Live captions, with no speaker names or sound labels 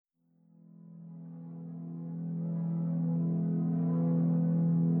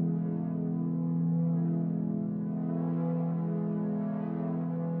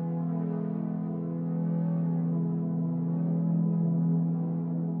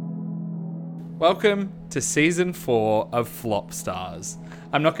Welcome to Season 4 of Flop Stars.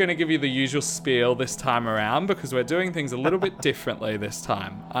 I'm not going to give you the usual spiel this time around because we're doing things a little bit differently this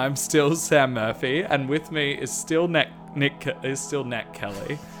time. I'm still Sam Murphy, and with me is still Nick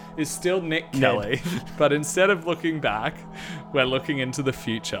Kelly. But instead of looking back, we're looking into the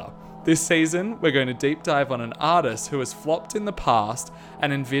future. This season, we're going to deep dive on an artist who has flopped in the past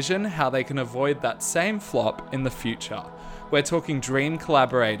and envision how they can avoid that same flop in the future. We're talking dream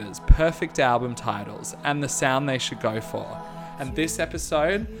collaborators, perfect album titles, and the sound they should go for. And this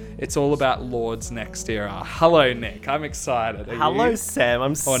episode, it's all about Lorde's next era. Hello, Nick. I'm excited. Hello, Sam.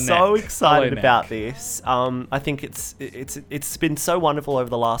 I'm so excited about this. I think it's been so wonderful over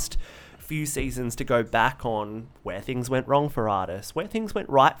the last few seasons to go back on where things went wrong for artists, where things went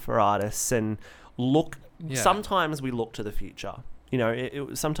right for artists, and look. Yeah. Sometimes we look to the future. You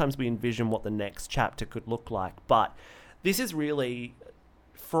know, sometimes we envision what the next chapter could look like, but this is really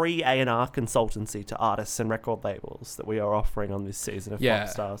free A&R consultancy to artists and record labels that we are offering on this season of Flop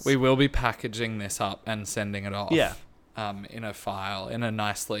Stars. We will be packaging this up and sending it off in a file, in a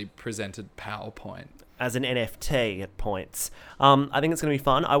nicely presented PowerPoint. As an NFT at points. I think it's going to be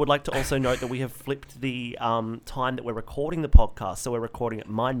fun. I would like to also note that we have flipped the time that we're recording the podcast. So we're recording at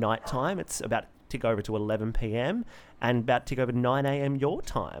my night time. It's about to tick over to 11 p.m. and about to tick over 9 a.m. your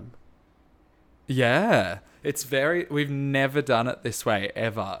time. Yeah. We've never done it this way,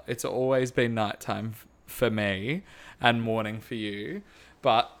 ever. It's always been nighttime for me and morning for you.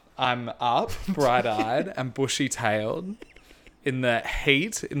 But I'm up, bright-eyed and bushy-tailed in the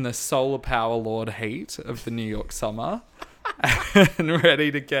heat, in the solar power Lorde heat of the New York summer and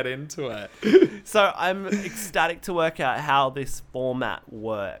ready to get into it. So I'm ecstatic to work out how this format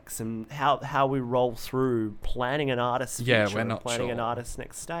works and how we roll through planning an artist's future and planning an artist's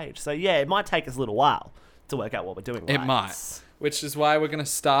next stage. So yeah, it might take us a little while to work out what we're doing. It might, which is why we're going to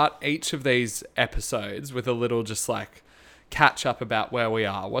start each of these episodes with a little just like catch up about where we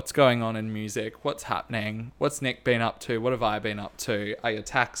are, what's going on in music, what's happening, what's Nick been up to, what have I been up to, are your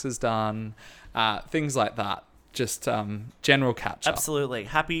taxes done, things like that. Just general catch up. Absolutely.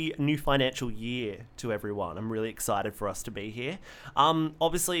 Happy new financial year to everyone. I'm really excited for us to be here.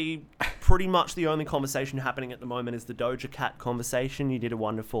 Obviously, pretty much the only conversation happening at the moment is the Doja Cat conversation. You did a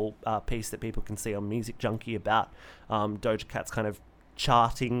wonderful piece that people can see on Music Junkie about Doja Cat's kind of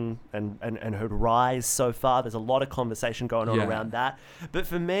charting and her rise so far. There's a lot of conversation going on around that. But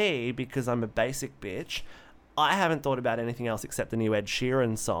for me, because I'm a basic bitch, I haven't thought about anything else except the new Ed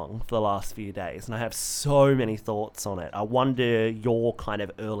Sheeran song for the last few days, and I have so many thoughts on it. I wonder your kind of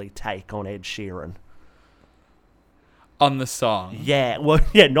early take on Ed Sheeran. On the song? Yeah, well,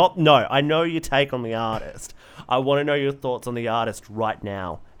 yeah, I know your take on the artist. I want to know your thoughts on the artist right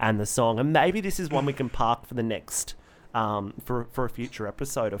now and the song, and maybe this is one we can park for the next, for a future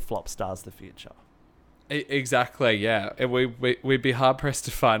episode of Flop Stars the Future. Exactly, yeah. We'd be hard-pressed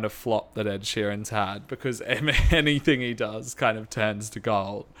to find a flop that Ed Sheeran's had because anything he does kind of turns to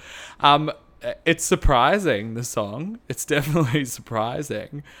gold. It's surprising, the song. It's definitely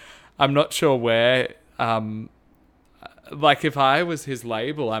surprising. I'm not sure where... if I was his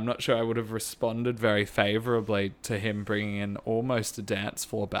label, I'm not sure I would have responded very favourably to him bringing in almost a dance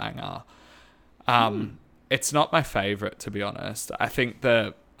floor banger. It's not my favourite, to be honest. I think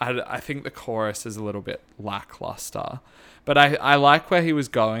the chorus is a little bit lackluster, but I like where he was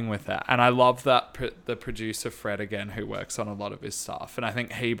going with it, and I love that the producer Fred again, who works on a lot of his stuff, and I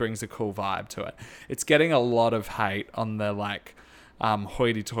think he brings a cool vibe to it. It's getting a lot of hate on the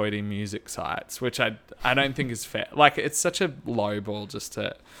hoity-toity music sites, which I don't think is fair. Like, it's such a low ball just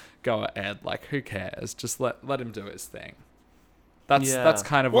to go at Ed. Like, who cares? Just let him do his thing. That's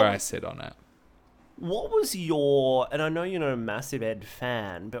kind of where I sit on it. What was your, and I know you're not a massive Ed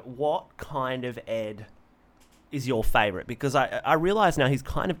fan, but what kind of Ed is your favourite? Because I realise now he's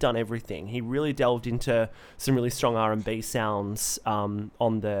kind of done everything. He really delved into some really strong R&B sounds on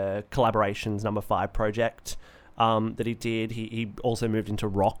the Collaborations No. 5 project that he did. He also moved into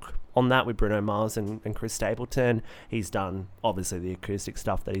rock on that with Bruno Mars and Chris Stapleton. He's done, obviously, the acoustic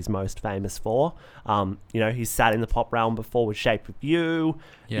stuff that he's most famous for. He's sat in the pop realm before with Shape of You,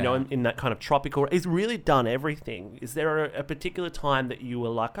 in that kind of tropical... He's really done everything. Is there a particular time that you were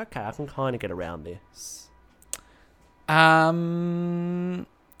like, okay, I can kind of get around this? I'm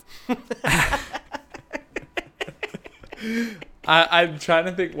trying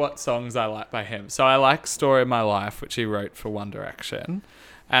to think what songs I like by him. So I like Story of My Life, which he wrote for One Direction.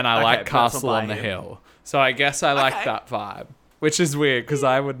 And I like Castle on the Hill. So I guess I like that vibe, which is weird because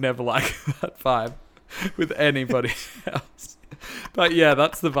I would never like that vibe with anybody else. But yeah,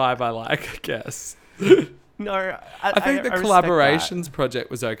 that's the vibe I like, I guess. No, I think the respect collaborations project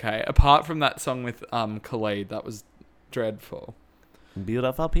was okay. Apart from that song with Khalid, that was dreadful. that.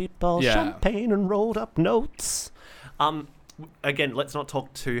 Beautiful people, Yeah. champagne and rolled up notes. Again, let's not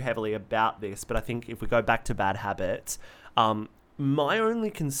talk too heavily about this, but I think if we go back to Bad Habits, my only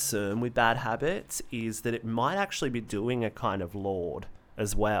concern with Bad Habits is that it might actually be doing a kind of Lorde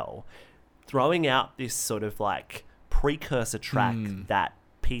as well, throwing out this sort of like precursor track that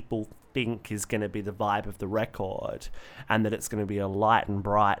people think is going to be the vibe of the record, and that it's going to be a light and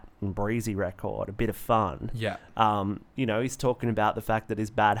bright and breezy record, a bit of fun. Yeah. He's talking about the fact that his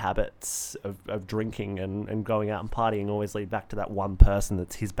bad habits of drinking and going out and partying always lead back to that one person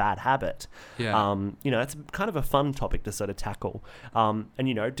that's his bad habit. Yeah. It's kind of a fun topic to sort of tackle.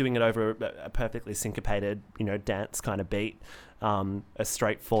 Doing it over a perfectly syncopated, dance kind of beat, a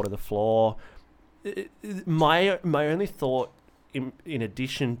straight four to the floor. My only thought, in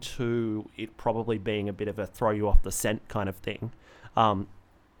addition to it probably being a bit of a throw you off the scent kind of thing,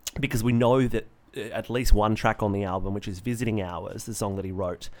 because we know that at least one track on the album, which is Visiting Hours, the song that he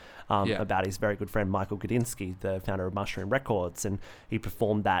wrote about his very good friend Michael Gudinski, the founder of Mushroom Records, and he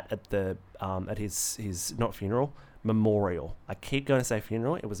performed that at his not funeral, memorial. I keep going to say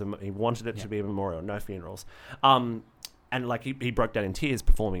funeral. He wanted it to be a memorial, no funerals. And like he broke down in tears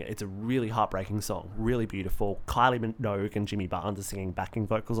performing it. It's a really heartbreaking song, really beautiful. Kylie Minogue and Jimmy Barnes are singing backing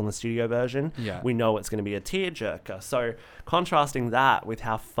vocals on the studio version. Yeah. We know it's going to be a tearjerker. So contrasting that with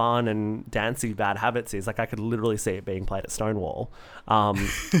how fun and dancey Bad Habits is, like I could literally see it being played at Stonewall.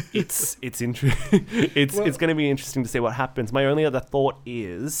 It's going to be interesting to see what happens. My only other thought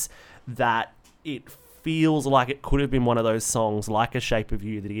is that it feels like it could have been one of those songs like A Shape of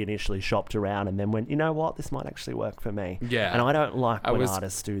You that he initially shopped around and then went, you know what, this might actually work for me. Yeah. And I don't like when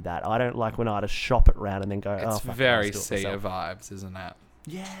artists do that. I don't like when artists shop it around and then go, it's very Sia vibes, isn't it?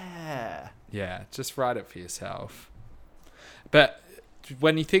 Yeah. Yeah, just write it for yourself. But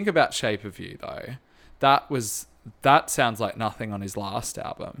when you think about Shape of You, though, that sounds like nothing on his last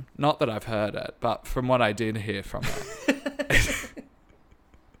album. Not that I've heard it, but from what I did hear from it.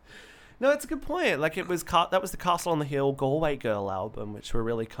 No, it's a good point. Like that was the Castle on the Hill Galway Girl album, which were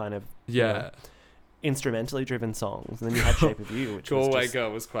really kind of instrumentally driven songs. And then you had Shape of You, which Galway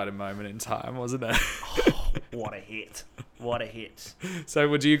Girl was quite a moment in time, wasn't it? Oh, what a hit. What a hit. So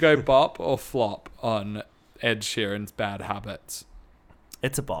would you go bop or flop on Ed Sheeran's Bad Habits?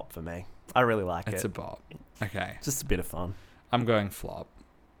 It's a bop for me. I really like it. It's a bop. Okay. Just a bit of fun. I'm going flop.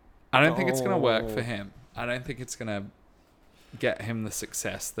 I don't think it's going to work for him. I don't think it's going to get him the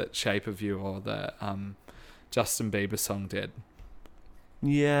success that Shape of You or the Justin Bieber song did.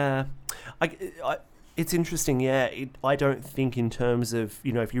 Yeah. It's interesting, yeah. I don't think in terms of,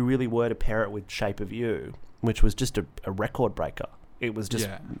 if you really were to pair it with Shape of You, which was just a record breaker, it was just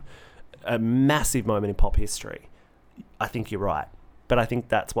a massive moment in pop history. I think you're right. But I think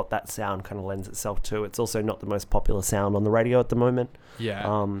that's what that sound kind of lends itself to. It's also not the most popular sound on the radio at the moment.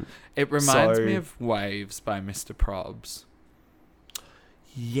 Yeah. It reminds me of Waves by Mr. Probs.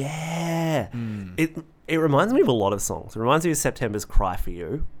 Yeah. It reminds me of a lot of songs. It reminds me of September's Cry For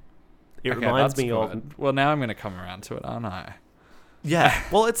You. It reminds me of... Well, now I'm going to come around to it, aren't I? Yeah.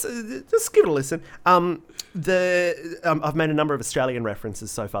 Well, it's just give it a listen. I've made a number of Australian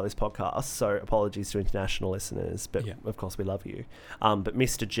references so far this podcast, so apologies to international listeners, but of course we love you. But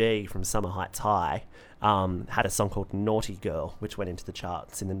Mr. G from Summer Heights High had a song called Naughty Girl, which went into the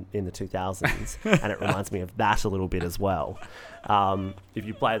charts in the 2000s, and it reminds me of that a little bit as well. If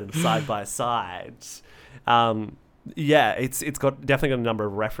you play them side by side, it's definitely got a number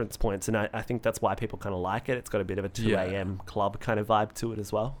of reference points, and I think that's why people kind of like it. It's got a bit of a 2 a.m. club kind of vibe to it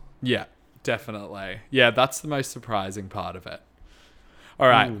as well. Yeah, definitely. Yeah, that's the most surprising part of it. All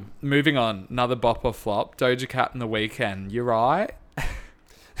right, moving on. Another bop or flop. Doja Cat and The Weeknd. You right?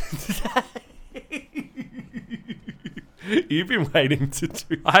 You've been waiting to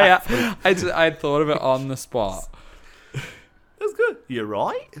do that. I thought of it on the spot. That's good. You're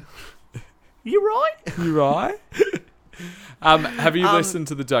right. You right? You right? Have you listened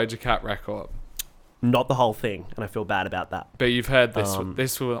to the Doja Cat record? Not the whole thing, and I feel bad about that. But you've heard this one.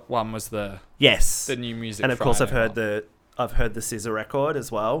 This one was the new music. And of course, I've heard the SZA record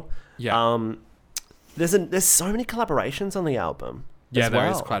as well. Yeah. There's so many collaborations on the album. Yeah, there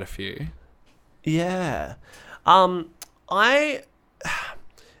is quite a few. Yeah.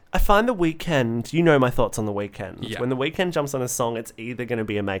 I find The Weeknd, you know my thoughts on The Weeknd. Yeah. When The Weeknd jumps on a song, it's either going to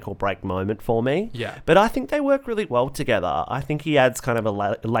be a make or break moment for me. Yeah. But I think they work really well together. I think he adds kind of a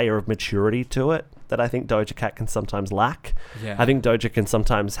layer of maturity to it that I think Doja Cat can sometimes lack. Yeah. I think Doja can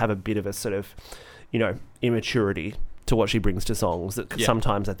sometimes have a bit of a sort of, immaturity to what she brings to songs that Yeah.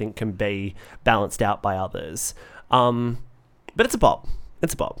 sometimes I think can be balanced out by others. But it's a bop.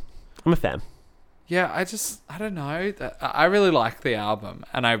 It's a bop. I'm a fan. Yeah, I don't know. I really like the album,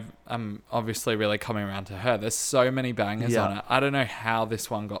 and I'm obviously really coming around to her. There's so many bangers Yeah. on it. I don't know how this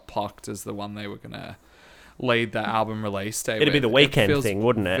one got plucked as the one they were going to lead the album release day It'd be with. the It Weekend feels thing,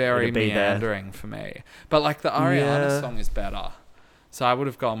 wouldn't it? Very It'd be the- meandering for me. But like the Ariana Yeah. song is better. So I would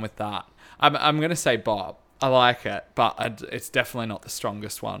have gone with that. I'm going to say Bob. I like it, but it's definitely not the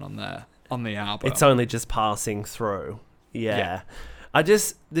strongest one on the album. It's only just passing through. Yeah.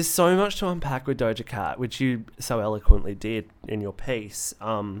 There's so much to unpack with Doja Cat, which you so eloquently did in your piece.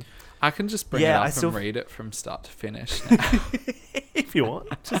 I can just bring Yeah, it I up still- and read it from start to finish now. If you want,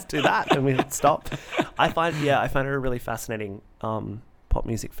 just do that and we'll stop. I find her a really fascinating pop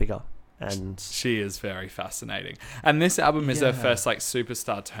music figure. And She is very fascinating. And this album is her Yeah. first like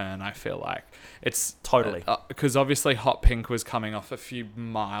superstar turn, I feel like. It's Totally. because obviously Hot Pink was coming off a few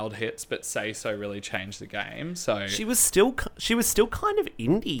mild hits, but Say So really changed the game. So she was still kind of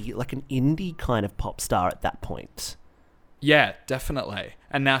indie, like an indie kind of pop star at that point. yeah, definitely.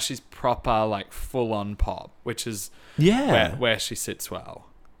 And now she's proper like full on pop, which is Yeah. where she sits well,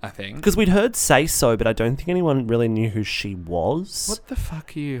 I think. Because we'd heard Say So, but I don't think anyone really knew who she was. What the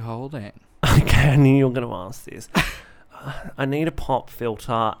fuck are you holding? Okay, I knew you were going to ask this. I need a pop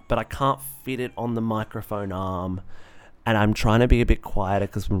filter, but I can't fit it on the microphone arm. And I'm trying to be a bit quieter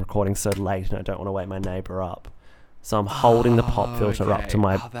because I'm recording so late and I don't want to wake my neighbour up. So I'm holding the pop filter up to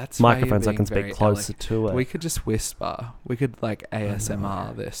my that's why you're microphone so I being can speak very closer to it. We could just whisper. We could like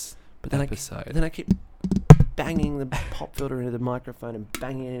ASMR this But then episode. then I keep banging the pop filter into the microphone and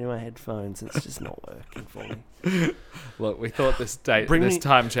banging it into my headphones. It's just not working for me. Look, we thought this Bring me-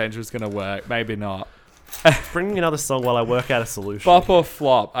 time change was going to work. Maybe not. Bring me another song while I work out a solution. Bop or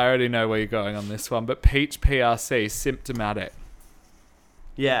flop? I already know where you're going on this one, but Peach PRC, Symptomatic.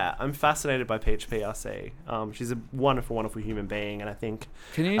 Yeah, I'm fascinated by Peach PRC. She's a wonderful, wonderful human being, and I think...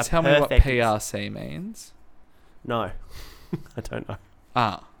 Can you A tell me what perfect- PRC means? No, I don't know.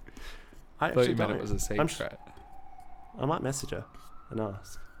 Ah, I I thought you actually meant it don't. was a I'm secret. I might message her and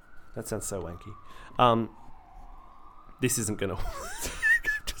ask. That sounds so wanky. This isn't gonna.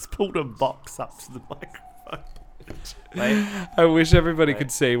 Just pulled a box up to the microphone. Wait, I wish everybody Wait.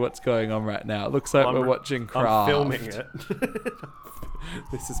 could see what's going on right now. It looks like we're watching Craft. I'm filming it.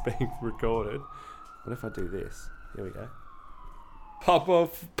 This is being recorded. What if I do this? Here we go. Pop or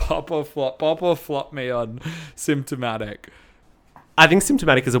flop. Pop or flop me on Symptomatic. I think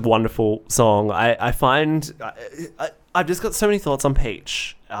Symptomatic is a wonderful song. I find I've just got so many thoughts on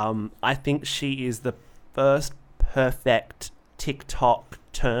Peach. I think she is the first perfect TikTok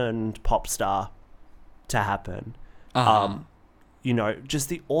turned pop star to happen. Uh-huh. You know, just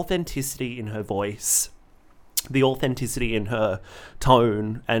the authenticity in her voice, the authenticity in her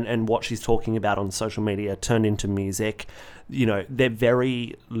tone and what she's talking about on social media turned into music. You know, they're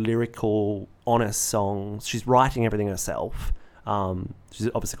very lyrical, honest songs. She's writing everything herself. She's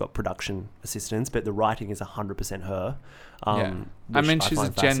obviously got production assistants, but the writing is 100% her. Yeah. I which mean, she's a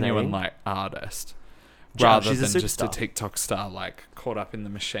find genuine fascinating. like artist, Yeah, rather she's a than just a superstar. TikTok star like caught up in the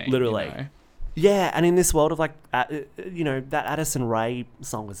machine. Literally. You know? Yeah, and in this world of like, you know, that Addison Rae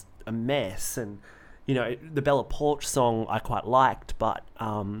song was a mess, and you know the Bella Porch song I quite liked, but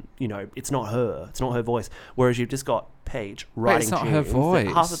you know it's not her, it's not her voice. Whereas you've just got Peach writing. it's not her tunes that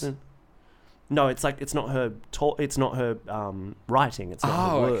voice. half of them, no, it's like it's not her. It's not her writing. It's not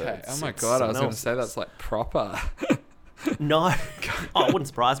her Oh, words. okay. Oh my It's god, I was someone going to say else's. that's like proper. No. Oh, it wouldn't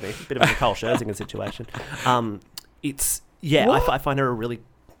surprise me. Bit of a Nicole Scherzinger situation. It's yeah. I find her a really.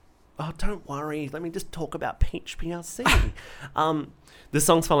 Oh, don't worry. Let me just talk about Peach PRC. The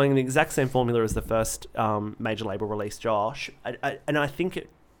song's following the exact same formula as the first major label release, Josh, and I think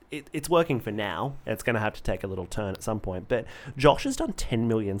it's working for now. It's going to have to take a little turn at some point. But Josh has done 10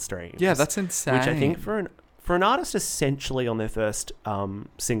 million streams. Yeah, that's insane. Which I think for an artist essentially on their first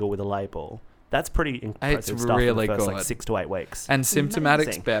single with a label, that's pretty impressive stuff really in the first good. like 6 to 8 weeks. And Symptomatic's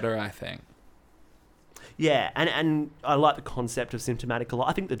Amazing. better, I think. Yeah, and I like the concept of Symptomatic a lot.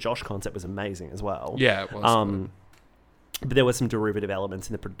 I think the Josh concept was amazing as well. Yeah, it was. But there were some derivative elements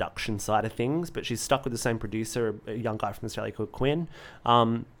in the production side of things. But she's stuck with the same producer, a young guy from Australia called Quinn.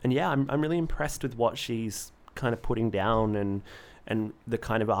 And yeah, I'm really impressed with what she's kind of putting down and the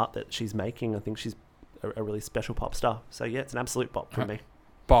kind of art that she's making. I think she's a really special pop star. So yeah, it's an absolute bop from me.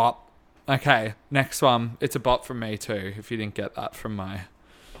 Bop. Okay, next one. It's a bop from me too, if you didn't get that from my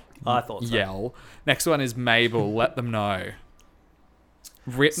I thought so. yell. Next one is Mabel, Let Them Know.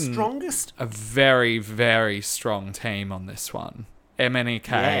 Written Strongest. a very, very strong team on this one. MNEK,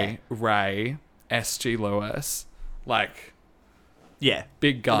 Yeah. Ray, SG Lewis. Like, Yeah.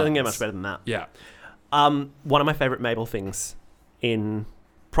 big It guns. doesn't get much better than that. Yeah. One of my favourite Mabel things in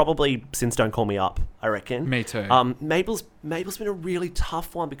probably since Don't Call Me Up, I reckon. Me too. Mabel's been a really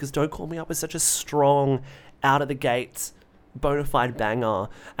tough one because Don't Call Me Up is such a strong, out of the gates, bona fide banger,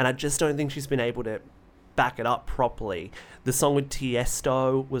 and I just don't think she's been able to back it up properly. The song with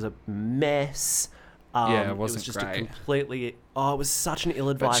Tiesto was a mess. Yeah, it was wasn't just great. a completely. Oh, it was such an But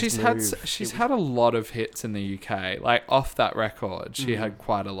ill-advised move. she's had a lot of hits in the UK. Like, off that record, she Mm. had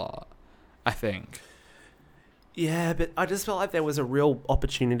quite a lot, I think. Yeah, but I just felt like there was a real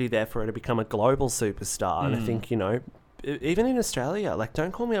opportunity there for her to become a global superstar. And I think, even in Australia, like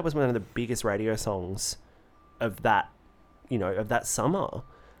Don't Call Me Up was one of the biggest radio songs of that, of that summer.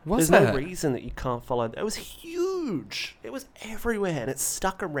 There's no reason that you can't follow. It was huge. It was everywhere, and it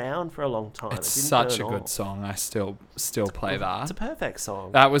stuck around for a long time. It's It didn't such a burn good off. song. I still play that. It's a perfect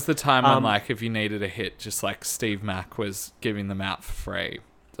song. That was the time when, like, if you needed a hit, just like Steve Mac was giving them out for free.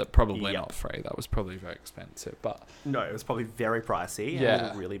 That probably Yep. not free. That was probably very expensive, but No, it was probably very pricey. yeah,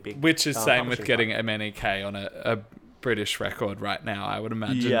 and a really big. Which is same with publishing getting company. MNEK on a British record right now. I would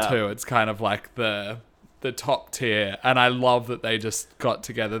imagine Yeah. too. It's kind of like the top tier, and I love that they just got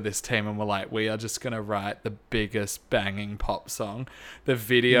together, this team, and were like, we are just gonna write the biggest banging pop song. The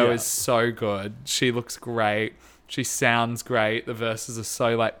video Yeah. is so good. She looks great. She sounds great. The verses are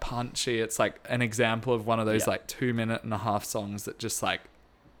so like punchy. It's like an example of one of those Yeah. like 2.5-minute songs that just like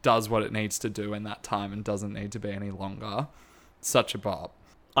does what it needs to do in that time and doesn't need to be any longer. Such a bop.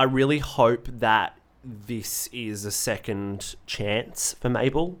 I really hope that this is a second chance for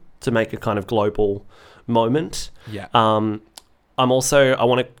Mabel to make a kind of global moment. Yeah. I want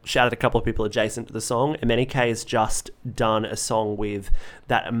to shout out a couple of people adjacent to the song. MNEK has just done a song with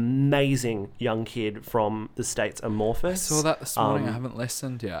that amazing young kid from the States, Amorphous. I saw that this morning. I haven't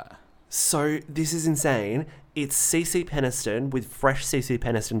listened yet. So this is insane. It's CeCe Peniston with fresh CeCe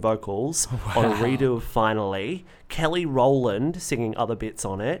Peniston vocals on a redo of Finally. Kelly Rowland singing other bits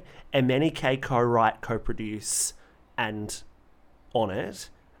on it. MNEK co-write, co-produce, and on it.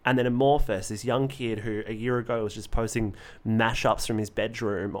 And then Amorphous, this young kid who a year ago was just posting mashups from his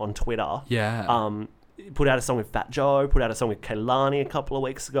bedroom on Twitter. Yeah. Put out a song with Fat Joe, put out a song with Kehlani a couple of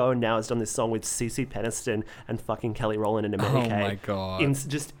weeks ago, and now has done this song with CeCe Peniston and fucking Kelly Rowland and MNEK. Oh my God.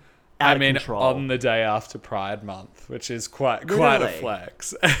 Just out of control. on the day after Pride Month, which is quite a Literally.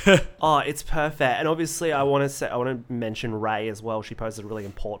 flex. Oh, it's perfect. And obviously I want to mention Ray as well. She posted a really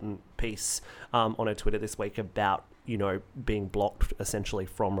important piece on her Twitter this week about, being blocked essentially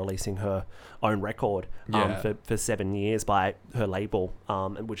from releasing her own record for 7 years by her label,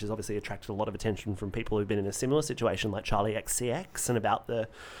 which has obviously attracted a lot of attention from people who've been in a similar situation like Charlie XCX, and about the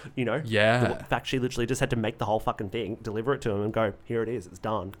fact she literally just had to make the whole fucking thing, deliver it to him and go, here it is, it's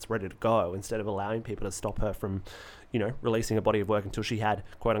done, it's ready to go, instead of allowing people to stop her from releasing a body of work until she had,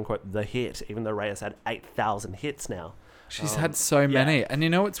 quote unquote, the hit, even though Ray has had 8,000 hits now. She's had so many. And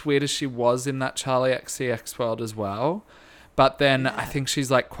what's weird is she was in that Charlie XCX world as well. But then I think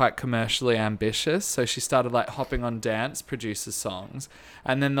she's like quite commercially ambitious. So she started like hopping on dance producer songs.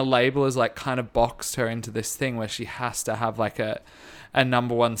 And then the label has like kind of boxed her into this thing where she has to have like a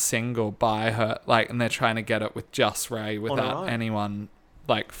number one single by her. Like, and they're trying to get it with just Ray without anyone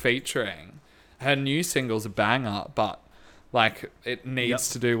like featuring. Her new single's a banger, but like, it needs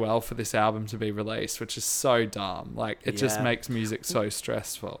to do well for this album to be released, which is so dumb. Like, it just makes music so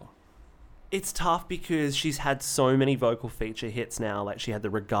stressful. It's tough because she's had so many vocal feature hits now. Like, she had the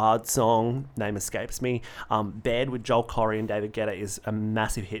Regard song, name escapes me. Bed with Joel Corey and David Guetta is a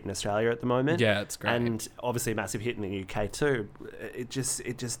massive hit in Australia at the moment. Yeah, it's great. And obviously a massive hit in the UK too. It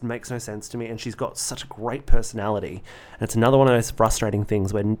just makes no sense to me. And she's got such a great personality. And it's another one of those frustrating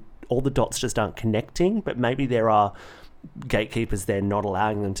things when all the dots just aren't connecting, but maybe there are gatekeepers there not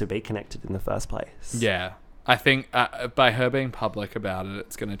allowing them to be connected in the first place. Yeah. I think by her being public about it,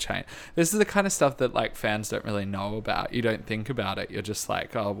 it's going to change. This is the kind of stuff that like fans don't really know about. You don't think about it. You're just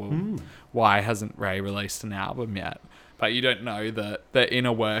like, oh, well, why hasn't Ray released an album yet? But you don't know the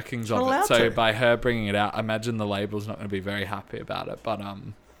inner workings of it. So by her bringing it out, I imagine the label's not going to be very happy about it. But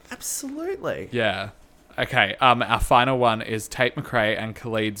absolutely. Yeah. Okay. Our final one is Tate McRae and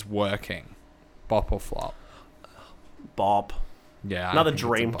Khalid's Working. Bop or flop? Bop. Yeah. Another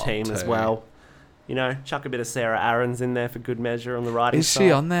dream team too. As well. Chuck a bit of Sarah Aarons in there for good measure on the writing side. Is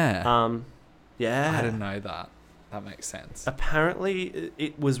she on there? Yeah. I didn't know that. That makes sense. Apparently,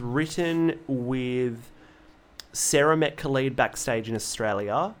 it was written with Sarah met Khalid backstage in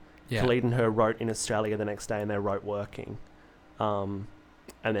Australia. Yeah. Khalid and her wrote in Australia the next day, and they wrote Working. And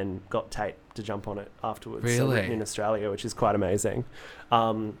then got Tate to jump on it afterwards. Really? So written in Australia, which is quite amazing.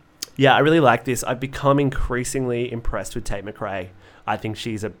 Yeah, I really like this. I've become increasingly impressed with Tate McRae. I think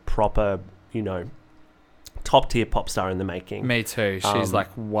she's a proper, top tier pop star in the making. Me too. She's like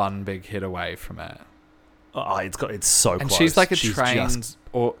one big hit away from it. Oh, it's so close. And she's like a trained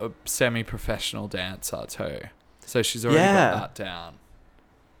or a semi-professional dancer too. So she's already got that down.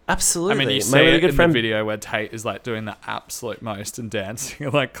 Absolutely. I mean, you see it in the video where Tate is like doing the absolute most and dancing,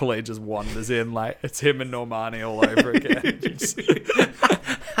 and like Khalid just wanders in, like it's him and Normani all over again.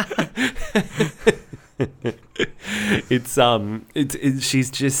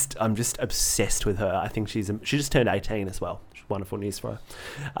 I'm just obsessed with her. I think she just turned 18 as well. Wonderful news for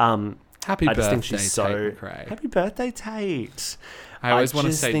her. Happy birthday, Tate McRae. Happy birthday, Tate. I always want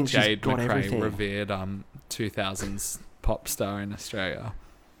to say Jade McRae, revered 2000s pop star in Australia.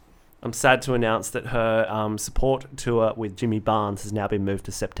 I'm sad to announce that her support tour with Jimmy Barnes has now been moved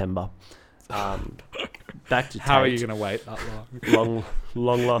to September. Back to Tate. How are you going to wait that long?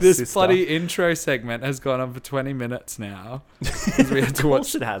 long lost this sister. bloody intro segment has gone on for 20 minutes now. We had to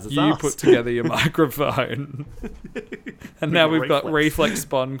watch you put together your microphone. And now we've got Reflex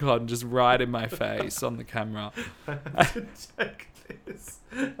SponCon just right in my face on the camera. I have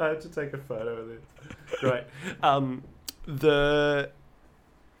to take a photo of this. Right.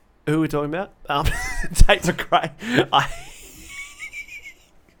 Who are we talking about? Tate McRae.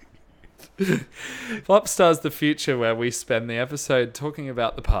 Flopstar's the future, where we spend the episode talking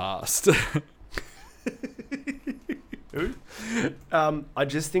about the past. I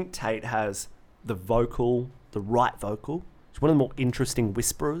just think Tate has the right vocal. She's one of the more interesting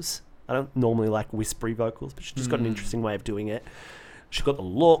whisperers. I don't normally like whispery vocals, but she's just got an interesting way of doing it. She's got the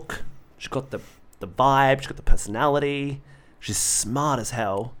look. She's got the vibe. She's got the personality. She's smart as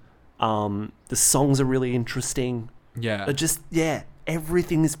hell. The songs are really interesting. Yeah.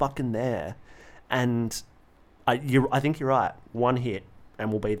 Everything is fucking there. And I think you're right. One hit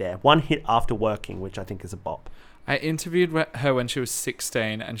and we'll be there. One hit after Working, which I think is a bop. I interviewed her when she was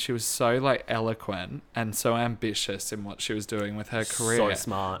 16, and she was so like eloquent and so ambitious in what she was doing with her career. So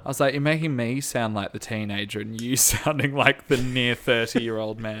smart. I was like, you're making me sound like the teenager and you sounding like the near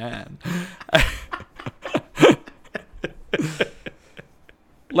 30-year-old man.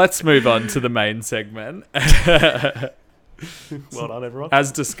 Let's move on to the main segment. Well done, everyone.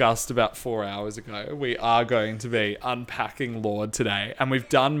 As discussed about 4 hours ago, we are going to be unpacking Lorde today. And we've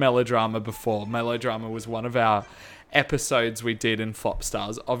done Melodrama before. Melodrama was one of our episodes we did in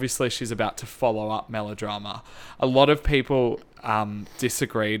Flopstars. Obviously, she's about to follow up Melodrama. A lot of people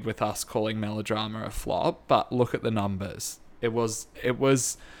disagreed with us calling Melodrama a flop, but look at the numbers. It was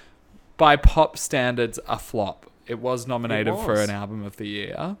by pop standards, a flop. It was nominated for an Album of the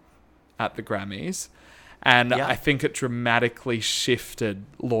Year at the Grammys. And I think it dramatically shifted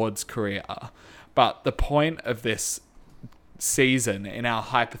Lorde's career. But the point of this season in our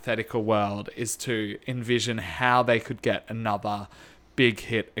hypothetical world is to envision how they could get another big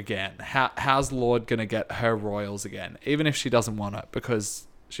hit again. How's Lorde going to get her royals again? Even if she doesn't want it, because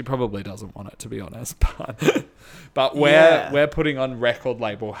she probably doesn't want it, to be honest. But we're putting on record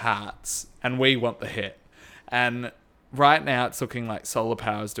label hats and we want the hit. And right now, it's looking like Solar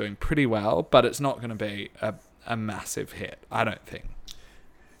Power is doing pretty well, but it's not going to be a massive hit, I don't think.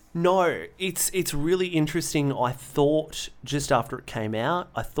 No, it's really interesting. I thought, just after it came out,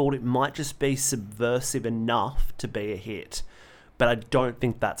 I thought it might just be subversive enough to be a hit, but I don't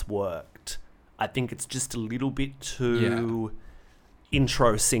think that's worked. I think it's just a little bit too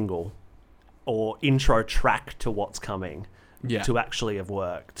intro single or intro track to what's coming to actually have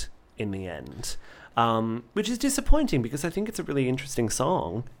worked in the end. Which is disappointing because I think it's a really interesting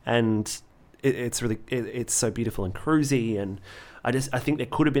song and it's so beautiful and cruisy, and I think there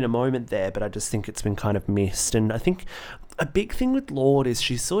could have been a moment there, but I just think it's been kind of missed. And I think a big thing with Lorde is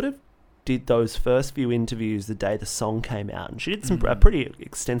she sort of did those first few interviews the day the song came out, and she did a pretty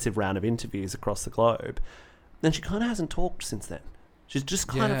extensive round of interviews across the globe. Then she kind of hasn't talked since then. She's just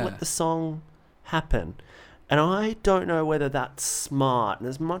kind of let the song happen. And I don't know whether that's smart. And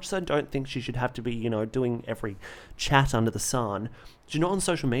as much as I don't think she should have to be, doing every chat under the sun, she's not on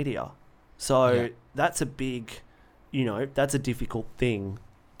social media. So that's a big, that's a difficult thing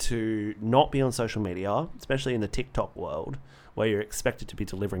to not be on social media, especially in the TikTok world, where you're expected to be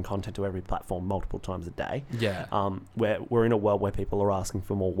delivering content to every platform multiple times a day. Yeah. Where we're in a world where people are asking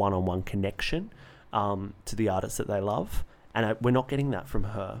for more one-on-one connection to the artists that they love. And we're not getting that from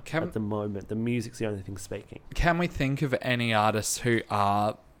her at the moment. The music's the only thing speaking. Can we think of any artists who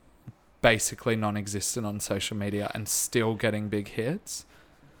are basically non-existent on social media and still getting big hits?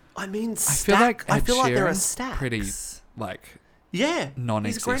 I mean, I feel like there are stacks. Pretty, Yeah, non-existent.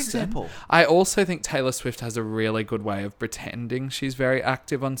 he's a great example. I also think Taylor Swift has a really good way of pretending she's very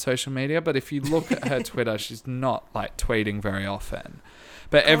active on social media, but if you look at her Twitter, she's not like tweeting very often.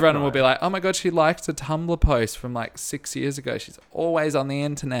 But everyone will be like, oh my God, she liked a Tumblr post from like 6 years ago. She's always on the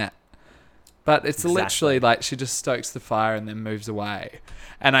internet. But it's literally like she just stokes the fire and then moves away.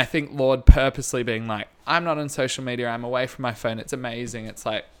 And I think Lorde purposely being like, I'm not on social media, I'm away from my phone, it's amazing. It's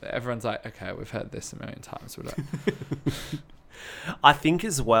like, everyone's like, okay, we've heard this a million times. I think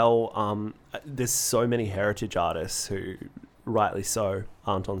as well, there's so many heritage artists who, rightly so,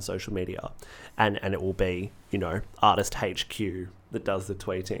 aren't on social media. And it will be, Artist HQ that does the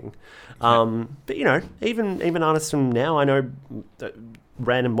tweeting. But, even artists from now, I know,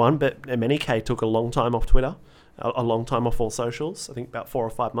 random one, but MNEK took a long time off Twitter, a long time off all socials, I think about 4 or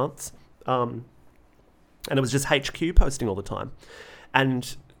 5 months. And it was just HQ posting all the time.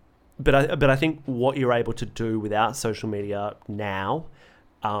 But I think what you're able to do without social media now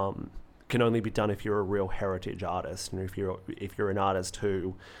can only be done if you're a real heritage artist, and if you're an artist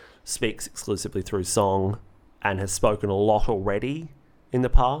who speaks exclusively through song and has spoken a lot already in the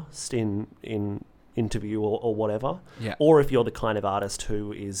past in interview or whatever. Yeah. Or if you're the kind of artist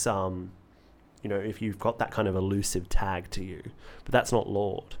who is, if you've got that kind of elusive tag to you. But that's not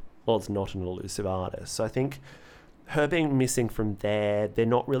Lorde. Lorde's not an elusive artist. So I think her being missing from there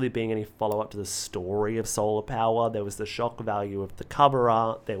not really being any follow-up to the story of Solar Power. There was the shock value of the cover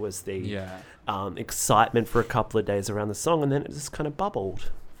art. There was the excitement for a couple of days around the song, and then it just kind of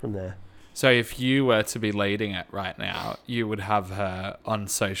bubbled from there. So if you were to be leading it right now, you would have her on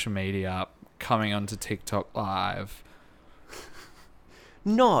social media, coming onto TikTok Live.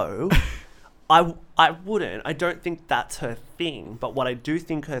 No, I wouldn't. I don't think that's her thing. But what I do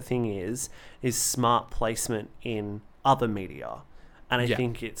think her thing is smart placement in other media. And I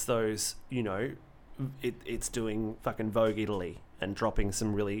think it's those, it's doing fucking Vogue Italy and dropping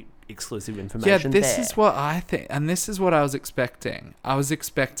some really exclusive information this is what I think. And this is what I was expecting. I was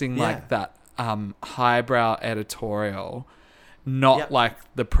expecting like that highbrow editorial, not like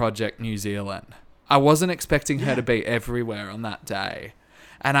the Project New Zealand. I wasn't expecting her to be everywhere on that day.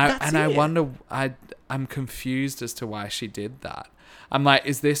 And I wonder, I'm confused as to why she did that. I'm like,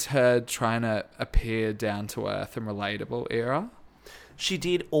 is this her trying to appear down to earth and relatable era? She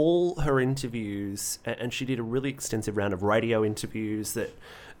did all her interviews, and she did a really extensive round of radio interviews that,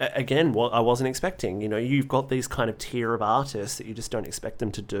 again, what I wasn't expecting. You've got these kind of tier of artists that you just don't expect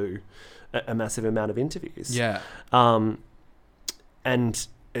them to do a massive amount of interviews. Yeah. And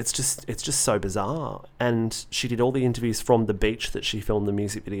it's just so bizarre. And she did all the interviews from the beach that she filmed the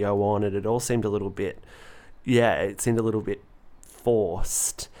music video on, and it all seemed a little bit,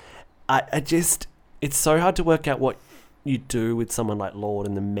 forced. It's so hard to work out what you do with someone like Lorde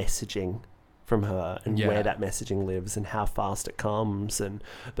and the messaging from her and where that messaging lives and how fast it comes.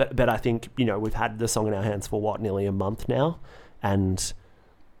 But I think, we've had the song in our hands for nearly a month now, and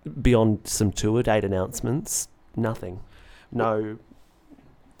beyond some tour date announcements, nothing. No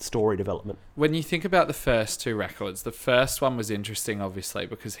story development. When you think about the first two records, the first one was interesting, obviously,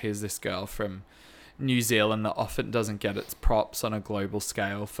 because here's this girl from New Zealand that often doesn't get its props on a global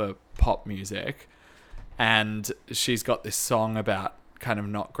scale for pop music. And she's got this song about kind of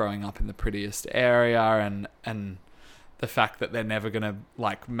not growing up in the prettiest area and the fact that they're never going to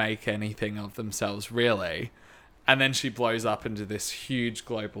like make anything of themselves, really. And then she blows up into this huge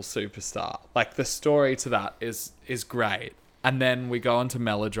global superstar. Like, the story to that is great. And then we go on to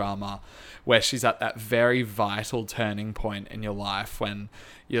Melodrama, where she's at that very vital turning point in your life when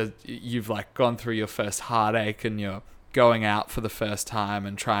you've like gone through your first heartache and you're going out for the first time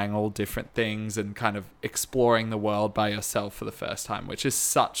and trying all different things and kind of exploring the world by yourself for the first time, which is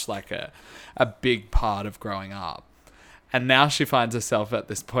such like a big part of growing up. And now she finds herself at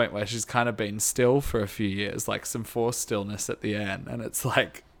this point where she's kind of been still for a few years, like some forced stillness at the end. And it's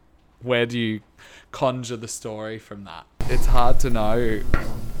like, where do you conjure the story from that? It's hard to know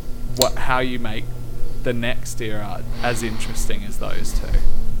how you make the next era as interesting as those two.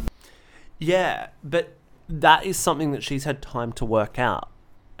 Yeah, but that is something that she's had time to work out,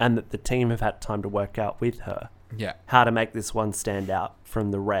 and that the team have had time to work out with her. Yeah. How to make this one stand out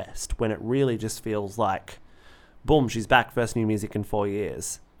from the rest, when it really just feels like, boom, she's back, first new music in 4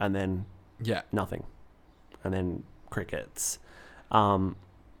 years, and then nothing. And then crickets.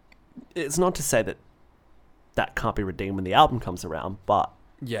 It's not to say that can't be redeemed when the album comes around, but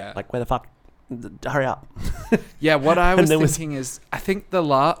like, where the fuck? Hurry up. Yeah, what I was thinking is, I think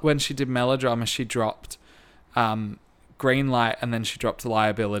when she did Melodrama, she dropped green light, and then she dropped to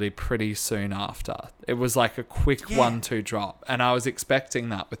liability pretty soon after. It was like a quick 1-2 drop, and I was expecting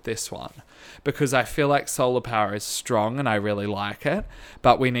that with this one because I feel like Solar Power is strong and I really like it,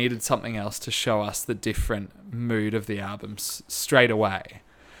 but we needed something else to show us the different mood of the album straight away.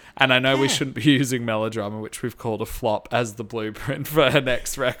 And I know we shouldn't be using Melodrama, which we've called a flop, as the blueprint for her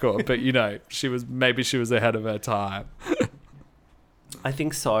next record, but you know, she was ahead of her time. I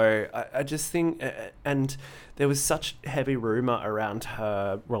think so. I just think, and there was such heavy rumor around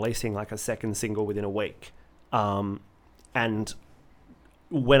her releasing like a second single within a week. And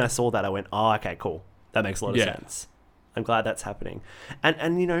when I saw that, I went, oh, okay, cool. That makes a lot of sense. I'm glad that's happening.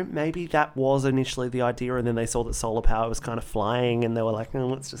 And you know, maybe that was initially the idea, and then they saw that Solar Power was kind of flying, and they were like,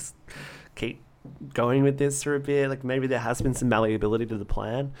 let's just keep going with this for a bit. Like, maybe there has been some malleability to the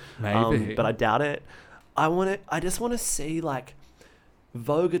plan. Maybe. But I doubt it. I just want to see, like,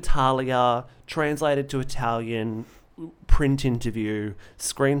 Vogue Italia translated to Italian, print interview,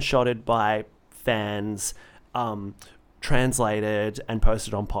 screenshotted by fans, translated and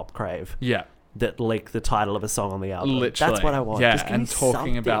posted on Pop Crave. Yeah. That leak the title of a song on the album. Literally. That's what I want. Yeah, just give and me talking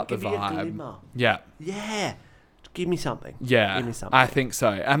something. about the Give me a vibe. glimmer. Yeah. Yeah. Give me something. Yeah. Give me something. I think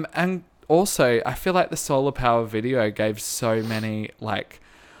so. And also, I feel like the Solar Power video gave so many, like,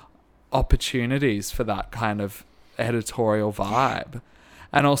 opportunities for that kind of editorial vibe.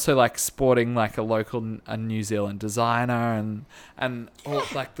 And also, like, sporting, like, a New Zealand designer and all,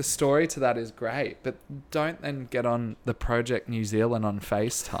 like, the story to that is great. But don't then get on the Project New Zealand on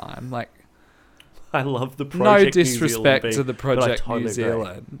FaceTime. Like, I love the Project no disrespect New Zealand to the Project totally New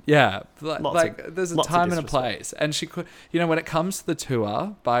Zealand. Yeah. There's a time and a place. And she could, you know, when it comes to the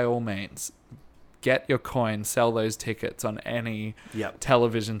tour, by all means, get your coin, sell those tickets on any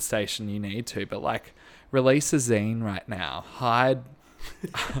television station you need to. But, like, release a zine right now.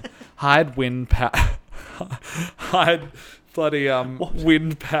 Hide wind power. Hide bloody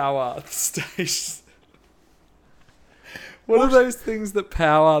wind power stations. What are those things that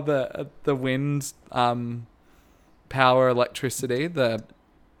power the wind power electricity? The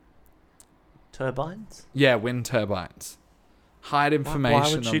turbines? Yeah, wind turbines. Hide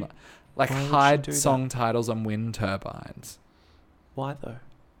information on hide song titles on wind turbines. Why though?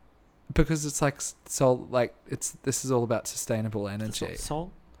 Because it's like this is all about sustainable energy.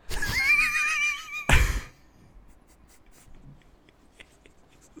 Soul?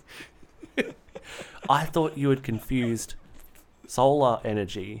 I thought you had confused solar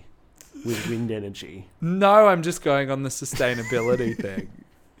energy with wind energy. No, I'm just going on the sustainability thing.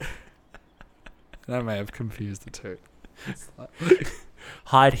 I may have confused the two.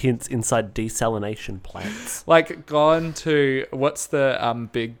 Hide hints inside desalination plants. Like, gone to what's the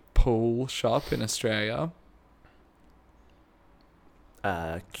big pool shop in Australia?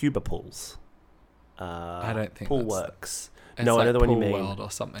 Cuba Pools. I don't think Pool that's Works. It's no, like I know the one you Pool mean. World or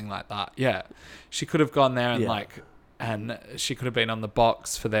something like that. Yeah, she could have gone there and and she could have been on the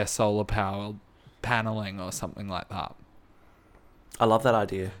box for their solar power paneling or something like that. I love that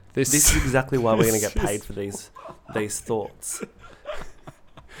idea. This is exactly why we're going to get paid for these thoughts.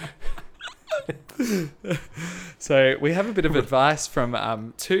 So we have a bit of advice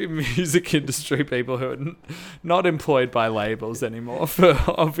from two music industry people who are not employed by labels anymore for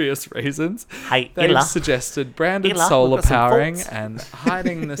obvious reasons. Hey, They've Ella. suggested branded Ella, solar we've got some powering thoughts. and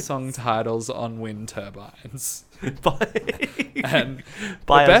hiding the song titles on wind turbines. And the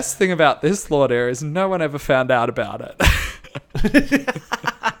best thing about this, Lord Air, is no one ever found out about it.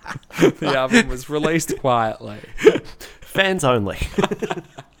 The album was released quietly. Fans only.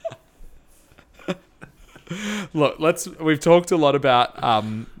 Look, we've talked a lot about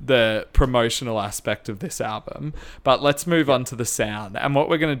the promotional aspect of this album, but let's move on to the sound. And what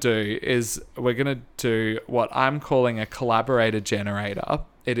we're going to do is we're going to do what I'm calling a collaborator generator.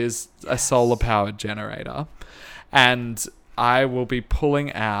 It is a solar powered generator. And I will be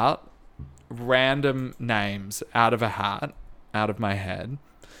pulling out random names out of a hat, out of my head.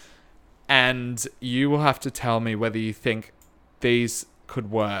 And you will have to tell me whether you think these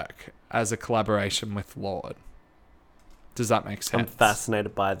could work as a collaboration with Lorde. Does that make sense? I'm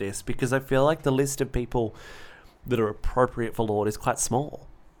fascinated by this because I feel like the list of people that are appropriate for Lorde is quite small,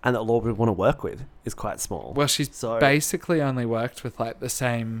 and that Lorde would want to work with is quite small. Well, she's basically only worked with like the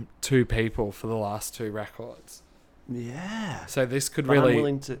same two people for the last two records. Yeah. So this could But I'm really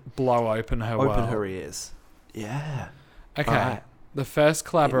willing to blow open her world. open her ears. Yeah. Okay. Alright. The first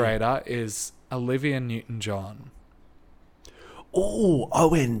collaborator is Olivia Newton-John. Oh,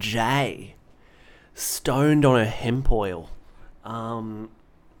 ONJ. Stoned on her hemp oil.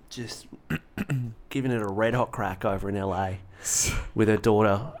 Just giving it a red hot crack over in LA with her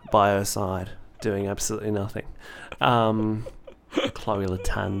daughter by her side. doing absolutely nothing. Chloe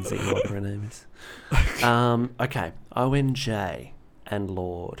Latanzi, whatever her name is. Okay, ONJ and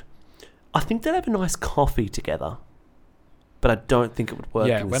Lorde. I think they'd have a nice coffee together, but I don't think it would work.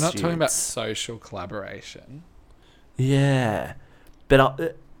 Yeah, in we're the not talking about studs. social collaboration. Yeah,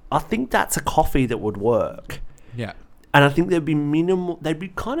 but I think that's a coffee that would work. Yeah. And I think there'd be minimal. They'd be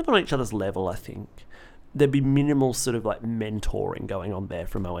kind of on each other's level. I think there'd be minimal sort of like mentoring going on there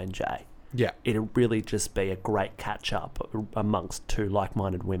from ONJ. Yeah. It'd really just be a great catch up amongst two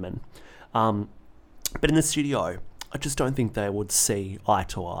like-minded women. But in the studio, I just don't think they would see eye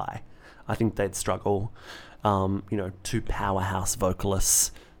to eye. I think they'd struggle. Two powerhouse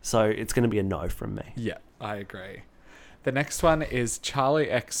vocalists. So it's going to be a no from me. Yeah, I agree. The next one is Charlie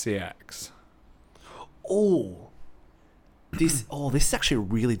XCX. This is actually a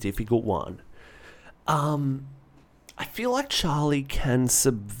really difficult one. I feel like Charlie can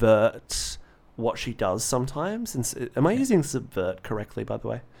subvert what she does sometimes. And am I using subvert correctly, by the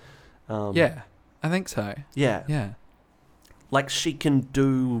way? Yeah, I think so. Yeah. Yeah. Like she can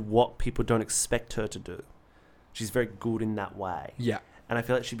do what people don't expect her to do. She's very good in that way. Yeah. And I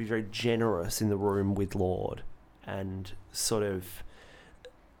feel like she'd be very generous in the room with Lorde and sort of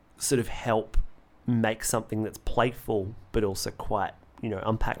help make something that's playful but also quite,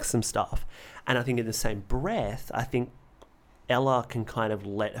 unpack some stuff. And I think in the same breath, I think Ella can kind of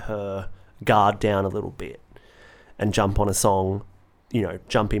let her guard down a little bit and jump on a song,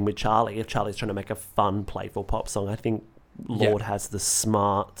 jump in with Charlie. If Charlie's trying to make a fun, playful pop song, I think Lorde has the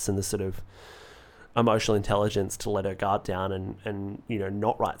smarts and the sort of emotional intelligence to let her guard down and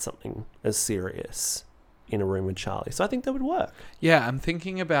not write something as serious in a room with Charlie. So I think that would work. Yeah, I'm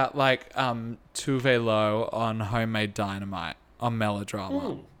thinking about like Tove Lo on Homemade Dynamite on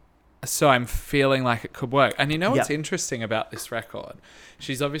Melodrama. So I'm feeling like it could work. And what's interesting about this record?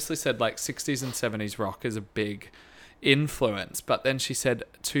 She's obviously said like 60s and 70s rock is a big influence, but then she said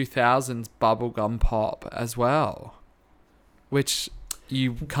 2000s bubblegum pop as well, which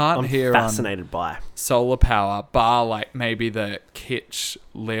you can't hear fascinated by Solar Power, bar like maybe the kitsch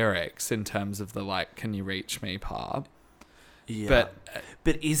lyrics in terms of the like, can you reach me part. Yeah.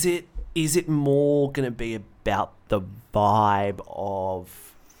 But is it more going to be about the vibe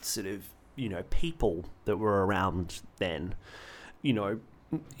of sort of, people that were around then?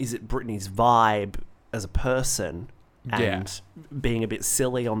 Is it Britney's vibe as a person and being a bit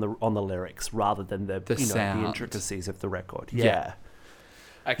silly on the lyrics rather than the intricacies of the record? Yeah.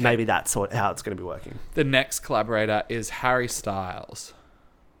 Okay. Maybe that's how it's going to be working. The next collaborator is Harry Styles.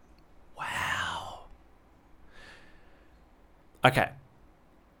 Wow. Okay.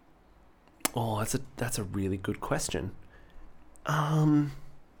 Oh, that's a really good question. How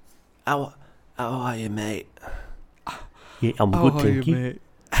are you, mate? Yeah, I'm good, thank you. Mate?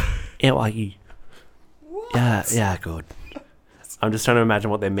 How are you? What? Yeah, good. I'm just trying to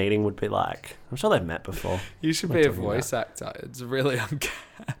imagine what their meeting would be like. I'm sure they've met before. You should be a voice actor. It's really uncanny.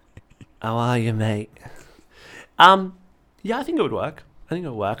 How are you, mate? Yeah, I think it would work. I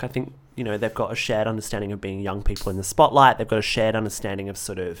think, they've got a shared understanding of being young people in the spotlight. They've got a shared understanding of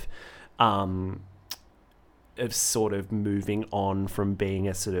sort of moving on from being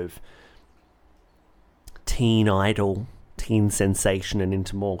a sort of teen idol, teen sensation and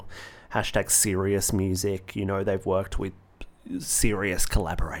into more #serious music. They've worked with serious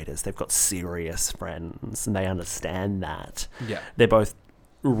collaborators. They've got serious friends and they understand that. Yeah. They're both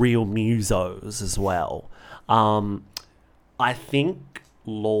real musos as well. I think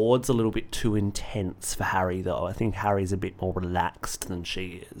Lorde's a little bit too intense for Harry, though. I think Harry's a bit more relaxed than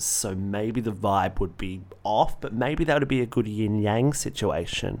she is. So maybe the vibe would be off, but maybe that would be a good yin-yang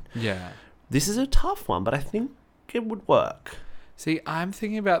situation. Yeah. This is a tough one, but I think it would work. See, I'm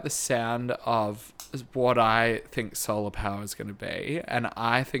thinking about the sound of what I think Solar Power is going to be, and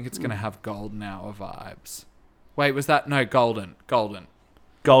I think it's going to have Golden Hour vibes. Wait, was that? No, Golden. Golden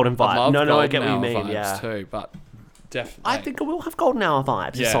vibe. No, I get what you Hour mean, vibes yeah. too, but definitely. I think it will have Golden Hour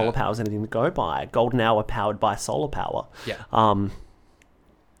vibes if Solar Power is anything to go by. Golden Hour powered by Solar Power. Yeah.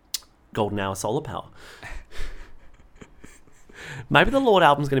 Golden Hour Solar Power. Maybe the Lorde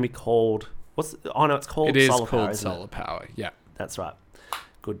album's going to be called... it's called It is Solar Power, called isn't Solar Power, yeah. That's right.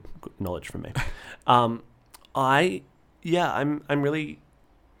 Good knowledge from me. I'm really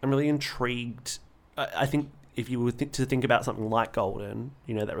intrigued. I think if you were to think about something like Golden,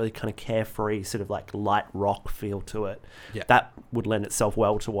 that really kind of carefree sort of like light rock feel to it, that would lend itself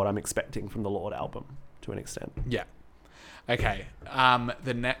well to what I'm expecting from the Lorde album to an extent. Yeah. Okay.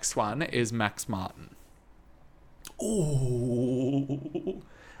 The next one is Max Martin. Ooh.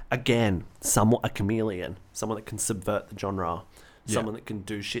 Again, somewhat a chameleon, someone that can subvert the genre Yeah. Someone that can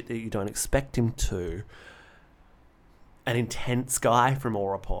do shit that you don't expect him to. An intense guy from all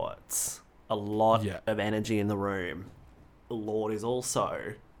reports. A lot of energy in the room. Lorde is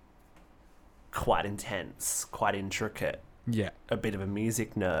also quite intense, quite intricate. Yeah. A bit of a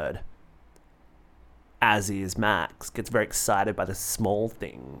music nerd. As is Max. Gets very excited by the small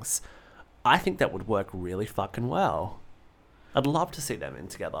things. I think that would work really fucking well. I'd love to see them in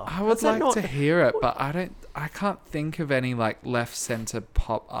together. I would like to hear it, but I can't think of any like left center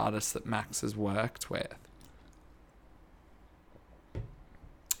pop artists that Max has worked with.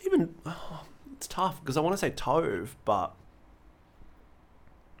 It's tough because I want to say Tove, but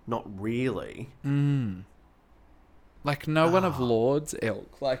not really. Like no one of Lorde's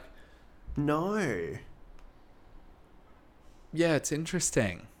ilk. Like no. Yeah, it's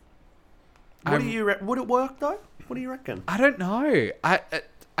interesting. Would it work though? What do you reckon? I don't know. I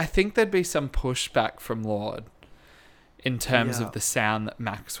think there'd be some pushback from Lorde in terms of the sound that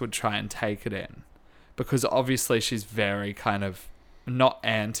Max would try and take it in, because obviously she's very kind of not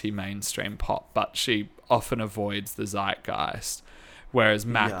anti-mainstream pop, but she often avoids the zeitgeist, whereas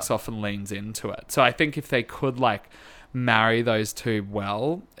Max often leans into it. So I think if they could like marry those two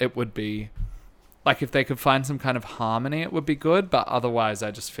well, it would be like if they could find some kind of harmony, it would be good. But otherwise,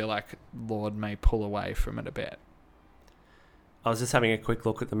 I just feel like Lorde may pull away from it a bit. I was just having a quick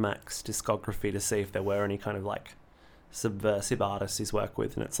look at the Max discography to see if there were any kind of like subversive artists he's worked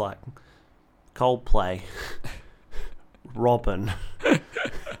with, and it's like Coldplay, Robin.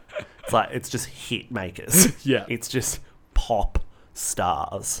 It's just hit makers. Yeah. It's just pop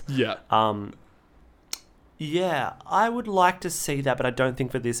stars. Yeah. Yeah, I would like to see that, but I don't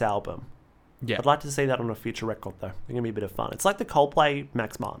think for this album. Yeah. I'd like to see that on a future record, though. It's going to be a bit of fun. It's like the Coldplay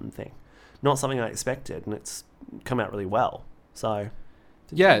Max Martin thing. Not something I expected, and it's come out really well. So,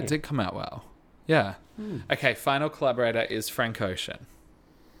 yeah, it did come out well. Yeah. Okay, final collaborator is Frank Ocean.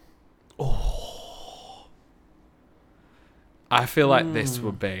 Oh. I feel like this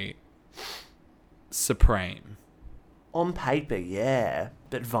would be supreme. On paper, yeah.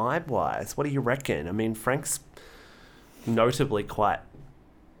 But vibe-wise, what do you reckon? I mean, Frank's notably quite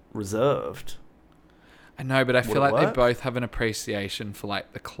reserved. I know, but I feel like work? they both have an appreciation for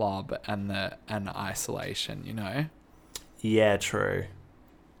like the club and isolation, you know? Yeah, true.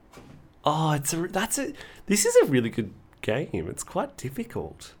 Oh, this is a really good game. It's quite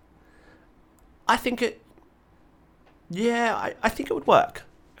difficult. I think it would work.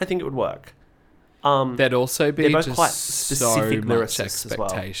 There'd also be they're both just quite so specific much lyricists as well.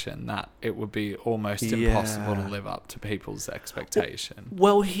 expectation that it would be almost impossible to live up to people's expectation.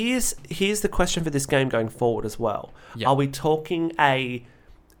 Well, here's the question for this game going forward as well. Yeah. Are we talking a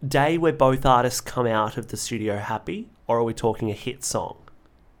day where both artists come out of the studio happy, or are we talking a hit song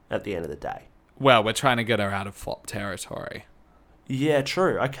at the end of the day? Well, we're trying to get her out of flop territory. Yeah,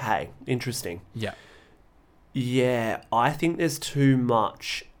 true. Okay, interesting. Yeah. Yeah, I think there's too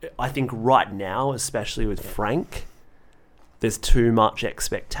much. I think right now, especially with Frank, there's too much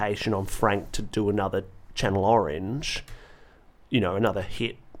expectation on Frank to do another Channel Orange, another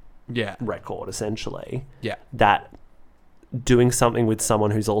hit record, essentially. Yeah. That doing something with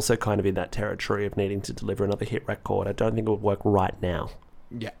someone who's also kind of in that territory of needing to deliver another hit record, I don't think it would work right now.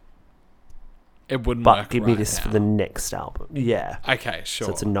 Yeah. It wouldn't but work give right me this now. for the next album. Yeah. Okay, sure.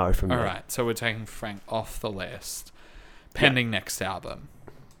 So it's a no from me. All right, so we're taking Frank off the list. Pending next album.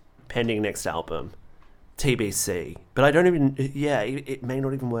 Pending next album. TBC. But I don't even... Yeah, it may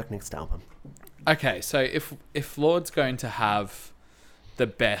not even work next album. Okay, so if Lorde's going to have the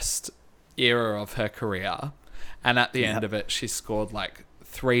best era of her career, and at the end of it, she scored like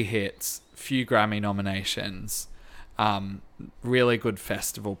 3 hits, few Grammy nominations, really good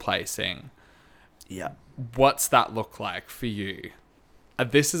festival placing... Yeah. What's that look like for you?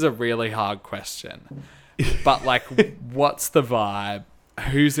 This is a really hard question. But, like, what's the vibe?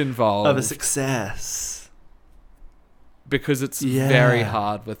 Who's involved? Of a success. Because it's very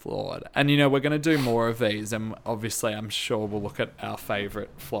hard with Lorde. And, we're going to do more of these. And obviously, I'm sure we'll look at our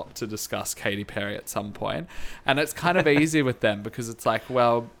favourite flop to discuss Katy Perry at some point. And it's kind of easy with them because it's like,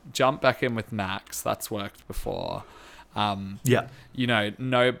 well, jump back in with Max. That's worked before. No,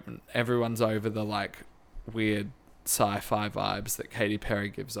 everyone's over the like weird sci-fi vibes that Katy Perry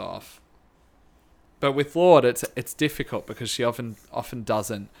gives off. But with Lorde, it's difficult because she often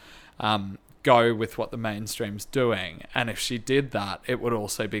doesn't go with what the mainstream's doing, and if she did that, it would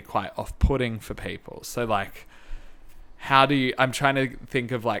also be quite off-putting for people. So like, I'm trying to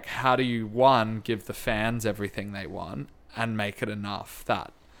think of like, how do you give the fans everything they want and make it enough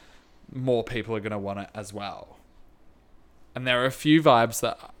that more people are going to want it as well. And there are a few vibes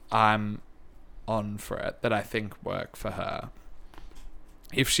that I'm on for it that I think work for her.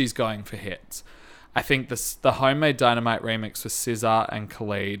 if she's going for hits. I think the Homemade Dynamite remix with SZA and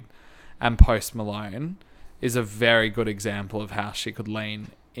Khalid and Post Malone is a very good example of how she could lean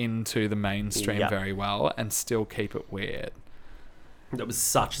into the mainstream very well and still keep it weird. That was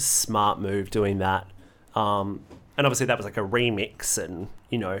such a smart move doing that. And obviously that was like a remix and,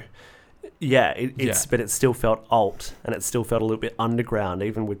 you know, but it still felt alt and it still felt a little bit underground,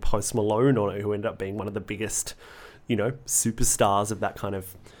 even with Post Malone on it, who ended up being one of the biggest, you know, superstars of that kind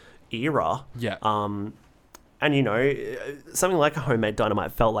of era. Yeah. And, you know, something like a Homemade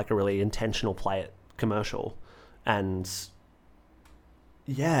Dynamite felt like a really intentional play it commercial. And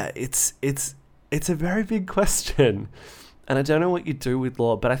yeah, it's a very big question. And I don't know what you do with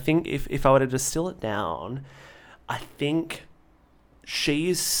Lorde, but I think if I were to distill it down, I think she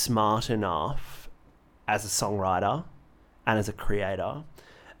is smart enough as a songwriter and as a creator.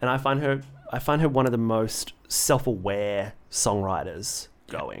 And I find her one of the most self-aware songwriters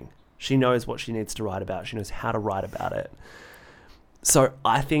going. She knows what she needs to write about. She knows how to write about it. So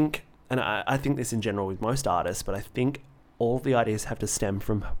I think, and I think this in general with most artists, but I think all the ideas have to stem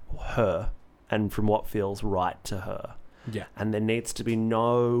from her and from what feels right to her. Yeah. And there needs to be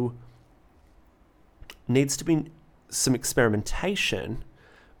some experimentation,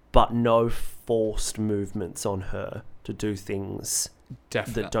 but no forced movements on her to do things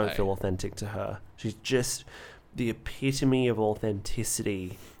Definitely. that don't feel authentic to her. She's just the epitome of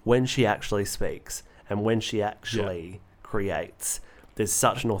authenticity when she actually speaks and when she actually creates. There's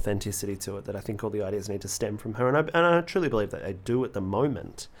such an authenticity to it that I think all the ideas need to stem from her. And I truly believe that they do at the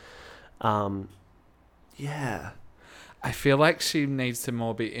moment. Yeah. I feel like she needs to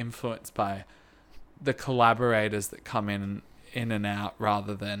more be influenced by the collaborators that come in and out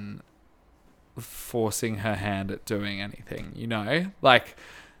rather than forcing her hand at doing anything, you know? Like,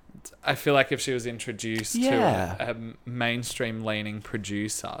 I feel like if she was introduced to a mainstream leaning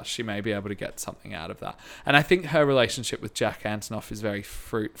producer, she may be able to get something out of that. And I think her relationship with Jack Antonoff is very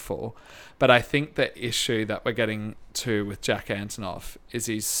fruitful. But I think the issue that we're getting to with Jack Antonoff is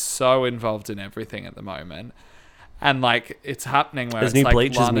he's so involved in everything at the moment. And, like, it's happening where there's it's new like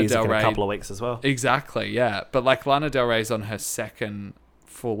Bleachers Lana music Del Rey. in a couple of weeks as well. Exactly, yeah. But, like, Lana Del Rey's on her second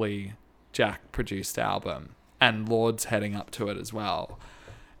fully Jack-produced album. And Lorde's heading up to it as well.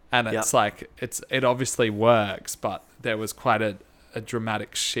 And it's like, it obviously works, but there was quite a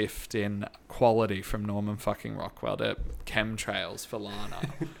dramatic shift in quality from Norman fucking Rockwell to Chemtrails for Lana.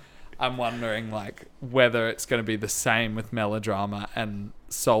 I'm wondering, like, whether it's going to be the same with Melodrama and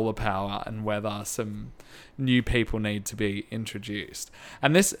Solar Power and whether some new people need to be introduced.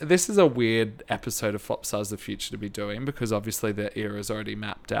 And this is a weird episode of Flopstars the Future to be doing because obviously the era is already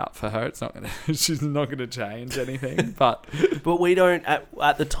mapped out for her. It's not going to, she's not going to change anything. But we don't,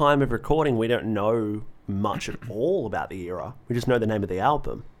 at the time of recording, we don't know much at all about the era. We just know the name of the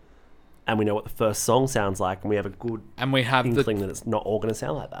album. And we know what the first song sounds like, and we have a good inkling that it's not all going to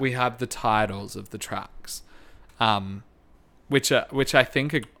sound like that. We have the titles of the tracks, which I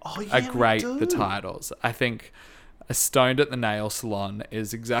think are great. The titles, I think, "Stoned at the Nail Salon"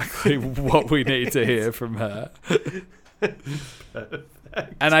 is exactly what we need to hear from her.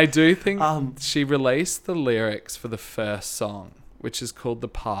 And I do think she released the lyrics for the first song, which is called "The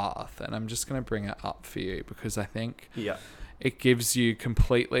Path," and I'm just going to bring it up for you because I think it gives you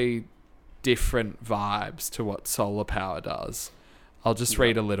completely different vibes to what Solar Power does. I'll just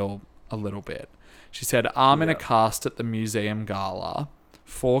read a little bit. She said, "Arm in a cast at the museum gala,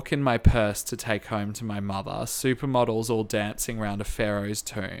 fork in my purse to take home to my mother, supermodels all dancing round a pharaoh's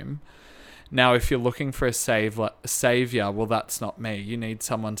tomb. Now, if you're looking for a savior, well, that's not me. You need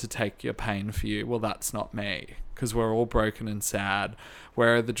someone to take your pain for you. Well, that's not me. Because we're all broken and sad.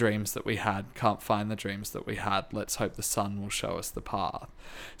 Where are the dreams that we had? Can't find the dreams that we had. Let's hope the sun will show us the path."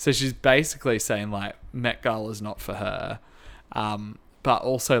 So she's basically saying, like, Met Gala's not for her. But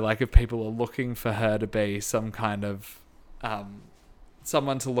also, like, if people are looking for her to be some kind of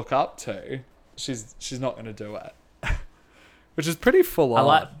someone to look up to, she's not going to do it. Which is pretty full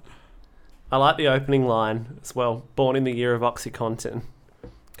on. I like the opening line as well. "Born in the year of OxyContin."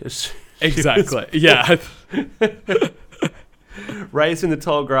 Exactly. Yeah. Raised in the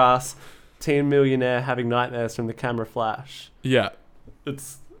tall grass, teen millionaire having nightmares from the camera flash. Yeah.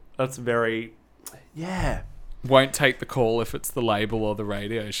 That's very, Won't take the call if it's the label or the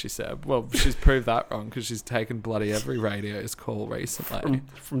radio, she said. Well, she's proved that wrong because she's taken bloody every radio's call recently.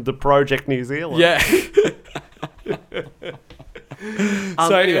 From the Project New Zealand. Yeah.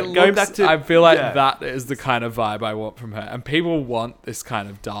 Going back to, I feel like that is the kind of vibe I want from her. And people want this kind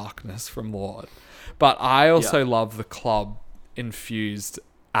of darkness from Lorde. But I also love the club-infused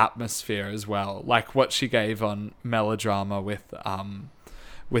atmosphere as well. Like what she gave on Melodrama with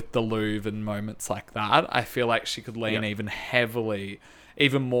with the Louvre and moments like that. I feel like she could lean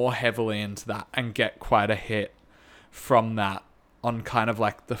even more heavily into that and get quite a hit from that on kind of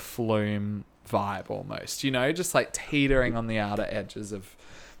like the Flume vibe almost, you know, just like teetering on the outer edges of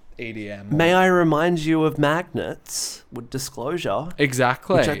EDM. May I remind you of Magnets with Disclosure?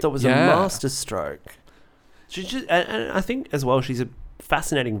 Exactly. Which I thought was a masterstroke. She just, and I think as well, she's a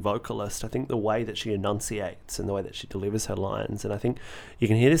fascinating vocalist. I think the way that she enunciates and the way that she delivers her lines, and I think you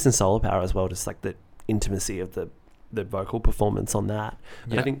can hear this in Solar Power as well, just like the intimacy of the vocal performance on that.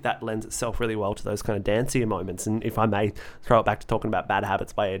 And I think that lends itself really well to those kind of dancier moments. And if I may throw it back to talking about Bad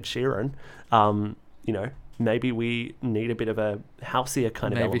Habits by Ed Sheeran, you know, maybe we need a bit of a houseier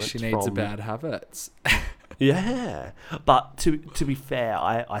kind of element. Maybe she needs a Bad Habits. Yeah. But to be fair,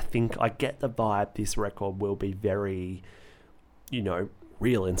 I think I get the vibe this record will be very, you know,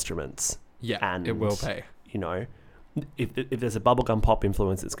 real instruments. Yeah, and it will be. You know, if there's a bubblegum pop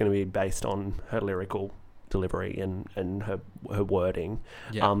influence, it's going to be based on her lyrical delivery and her wording.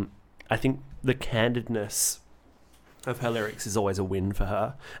 Yeah. I think the candidness of her lyrics is always a win for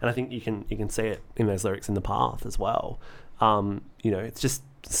her, and I think you can see it in those lyrics in The Path as well. You know, it's just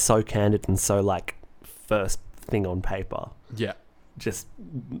so candid and so like first thing on paper. Yeah. Just,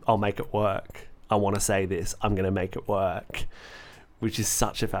 I'll make it work. I want to say this. I'm going to make it work, which is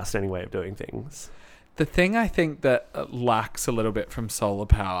such a fascinating way of doing things. The thing I think that lacks a little bit from Solar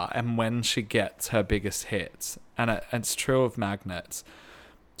Power, and when she gets her biggest hits, and it's true of Magnets,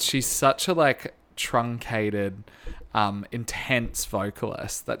 she's such a like truncated, intense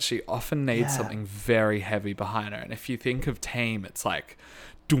vocalist that she often needs something very heavy behind her. And if you think of Team, it's like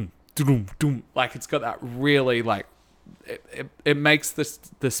doom, doom, doom. Like it's got that really like it makes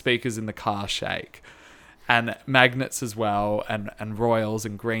the speakers in the car shake. And Magnets as well, and Royals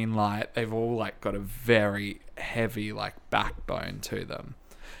and Greenlight, they've all like got a very heavy like backbone to them.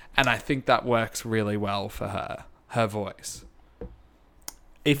 And I think that works really well for her voice.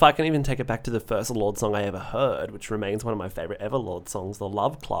 If I can even take it back to the first Lorde song I ever heard, which remains one of my favourite ever Lorde songs, The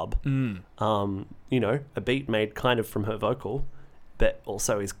Love Club. You know, a beat made kind of from her vocal, but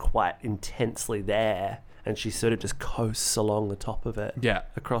also is quite intensely there, and she sort of just coasts along the top of it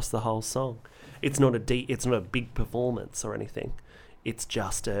across the whole song. It's not a big performance or anything. It's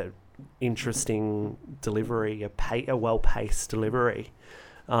just a interesting delivery, a well-paced delivery.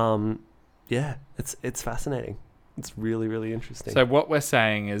 It's fascinating. It's really, really interesting. So what we're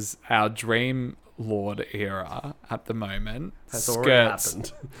saying is our dream Lorde era at the moment has already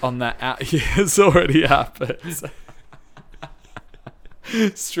happened. On that it's already happened.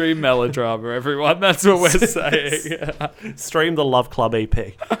 Stream Melodrama, everyone. That's what we're saying. Stream the Love Club EP.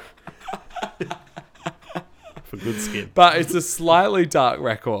 For good skin. But it's a slightly dark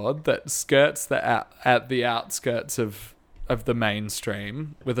record that skirts at the outskirts of the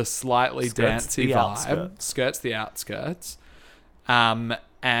mainstream with a slightly dancey vibe. Skirts the outskirts. And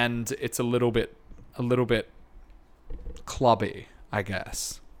it's a little bit clubby, I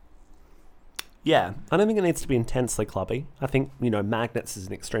guess. Yeah, I don't think it needs to be intensely clubby. I think, you know, Magnets is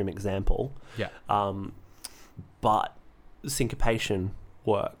an extreme example. Yeah. But syncopation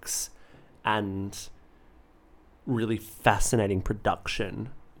works, and really fascinating production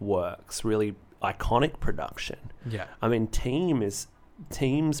works, really iconic production. Yeah. I mean, Team's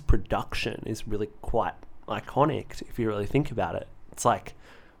production is really quite iconic if you really think about it. It's like,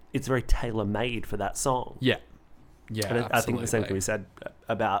 it's very tailor-made for that song. Yeah. Yeah, and I think the same can be said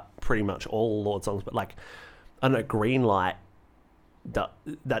about pretty much all Lorde songs, but like, I don't know, Greenlight, that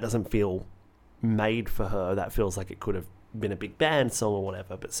doesn't feel made for her. That feels like it could have been a big band song or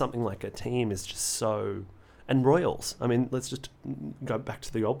whatever, but something like a Team is just so... And Royals, I mean, let's just go back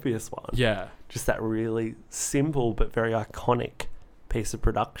to the obvious one. Yeah. Just that really simple but very iconic piece of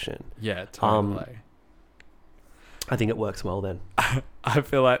production. Yeah, totally. I think it works well then. I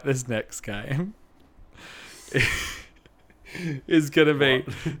feel like this next game is going to be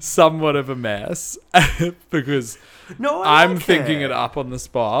somewhat of a mess because I'm thinking it up on the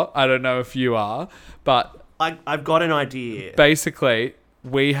spot. I don't know if you are, but I've got an idea. Basically,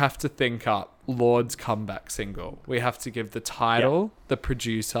 we have to think up Lorde's comeback single. We have to give the title, the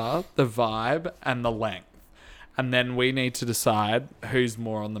producer, the vibe, and the length. And then we need to decide who's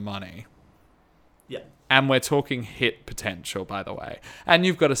more on the money. Yeah. And we're talking hit potential, by the way. And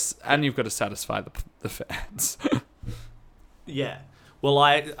you've got to satisfy the fans. Yeah. Well,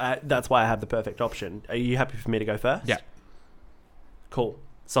 I that's why I have the perfect option. Are you happy for me to go first? Yeah. Cool.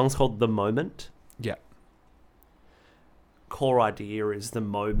 Song's called The Moment. Yeah. Core idea is the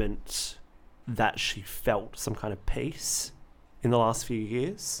moment that she felt some kind of peace in the last few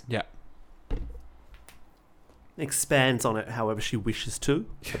years. Yeah. expands on it however she wishes to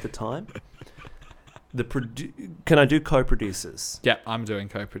at the time. Can I do co-producers? Yeah, I'm doing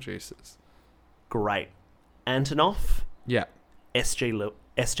co-producers. Great. Antonov, Yeah. SG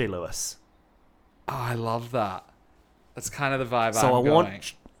Lewis. Oh, I love that. That's kind of the vibe So I'm going.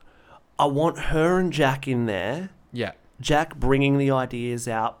 I want her and Jack in there. Yeah. Jack bringing the ideas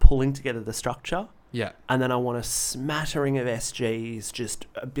out, pulling together the structure. Yeah. And then I want a smattering of SG's just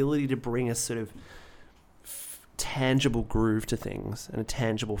ability to bring a sort of tangible groove to things and a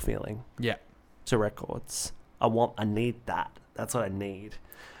tangible feeling Yeah. to records. I need that. That's what I need.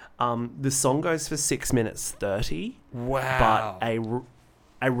 The song goes for 6 minutes 30, Wow. but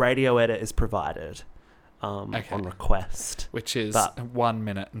a radio edit is provided on request. Which is But- 1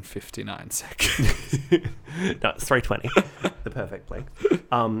 minute and 59 seconds. No, it's 3:20, the perfect length.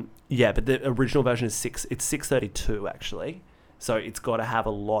 Yeah, but the original version is 6:32 actually. So it's got to have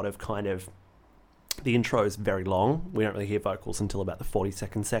a lot of kind of. The intro is very long. We don't really hear vocals until about the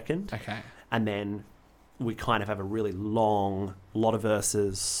 42nd second. Okay. And then we kind of have a really long, lot of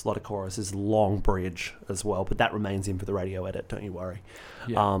verses, lot of choruses, long bridge as well. But that remains in for the radio edit, don't you worry.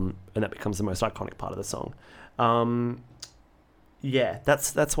 Yeah. And that becomes the most iconic part of the song. Yeah,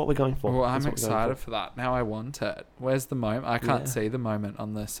 that's what we're going for. Well, I'm That's what we're going excited for that. Now I want it. Where's the moment? I can't Yeah. see the moment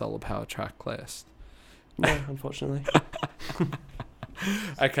on the Solar Power track list. No, unfortunately.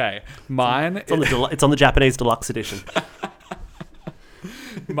 Okay. Mine It's on the Japanese deluxe edition.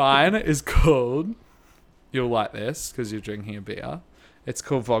 Mine is called, you'll like this because you're drinking a beer. It's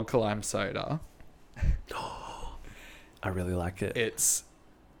called Vodka Lime Soda. I really like it.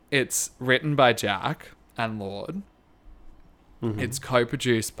 It's written by Jack and Lord. Mhm. It's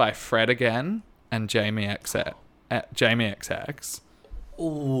co-produced by Fred again and Jamie XX.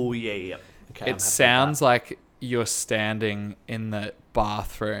 Oh, yeah. Okay, It sounds like you're standing in the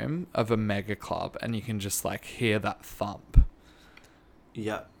bathroom of a mega club and you can just like hear that thump.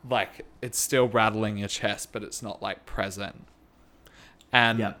 Yeah. Like it's still rattling your chest, but it's not like present.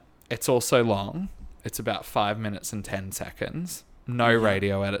 And Yep. it's also long. It's about 5 minutes and 10 seconds. No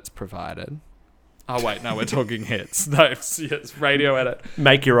radio edits provided. Oh wait, no, we're talking hits. No, yes, radio edit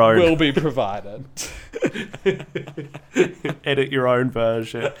Make your own. will be provided. Edit your own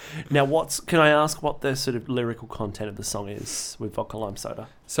version. Now, can I ask what the sort of lyrical content of the song is with Vodka Lime Soda?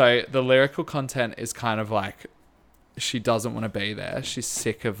 So the lyrical content is kind of like she doesn't want to be there. She's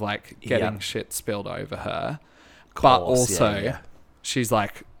sick of like getting shit spilled over her. But also she's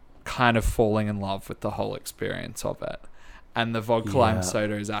like kind of falling in love with the whole experience of it. And the Vodka Lime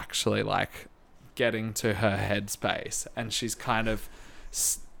Soda is actually like getting to her headspace, and she's kind of,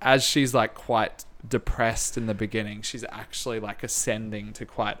 as she's like quite depressed in the beginning, she's actually like ascending to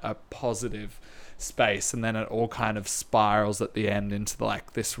quite a positive space, and then it all kind of spirals at the end into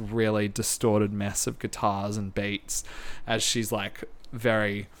like this really distorted mess of guitars and beats as she's like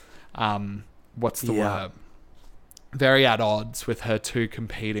very what's the word, very at odds with her two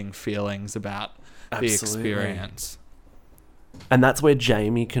competing feelings about the experience. And that's where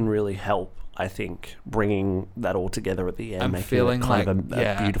Jamie can really help, I think, bringing that all together at the end, I'm making feeling it kind like-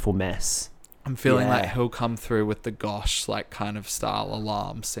 of a beautiful mess. I'm feeling Yeah. like he'll come through with the gosh like kind of style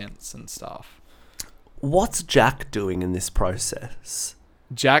alarm synths and stuff. What's Jack doing in this process?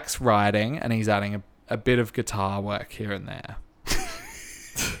 Jack's writing and he's adding a bit of guitar work here and there.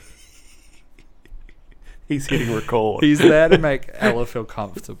 He's hitting record. He's there to make Ella feel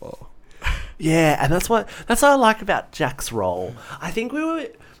comfortable. Yeah, and that's what I like about Jack's role. I think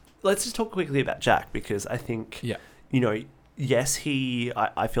let's just talk quickly about Jack, because I think Yeah. Yes,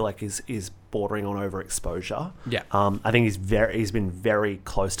 I feel like is bordering on overexposure. Yeah. I think he's been very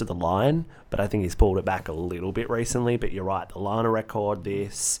close to the line, but I think he's pulled it back a little bit recently. But you're right, the Lana record, the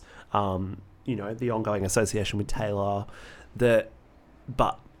ongoing association with Taylor, but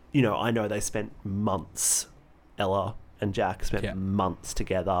I know they spent months, Ella and Jack spent months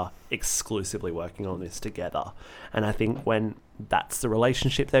together, exclusively working on this together. And I think when that's the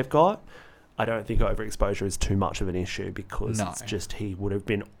relationship they've got, I don't think overexposure is too much of an issue, because it's just he would have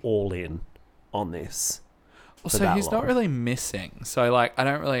been all in on this. Also, he's not really missing. So, like, I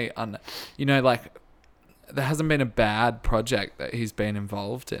don't really... like, there hasn't been a bad project that he's been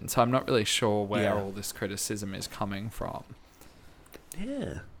involved in. So I'm not really sure where all this criticism is coming from.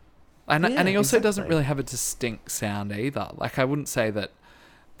 Yeah. And he also doesn't exactly. really have a distinct sound either. Like, I wouldn't say that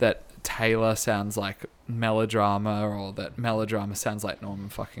Taylor sounds like Melodrama, or that Melodrama sounds like Norman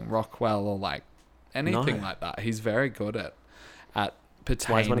fucking Rockwell, or like anything like that. He's very good at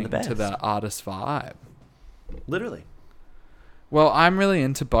pertaining to the artist vibe. Literally. Well, I'm really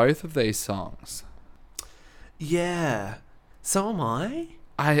into both of these songs. Yeah. So am I.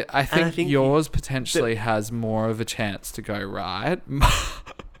 I think think yours potentially has more of a chance to go right.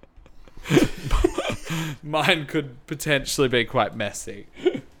 Mine could potentially be quite messy.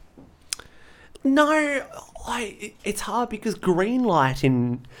 No, it's hard because Greenlight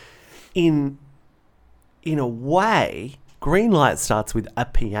in a way, Greenlight starts with a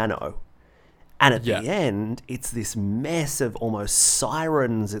piano. And at the end, it's this mess of almost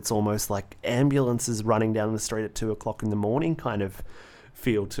sirens. It's almost like ambulances running down the street at 2:00 in the morning kind of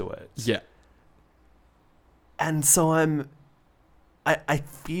feel to it. Yeah. And so I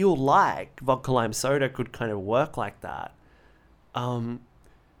feel like Vodka Lime Soda could kind of work like that.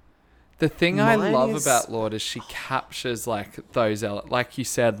 The thing I love is- about Lorde is she captures like those, like you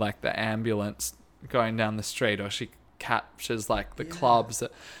said, like the ambulance going down the street, or she captures like the clubs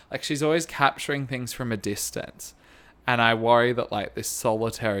that, like, she's always capturing things from a distance. And I worry that like this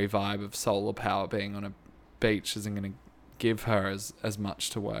solitary vibe of solar power being on a beach isn't going to give her as much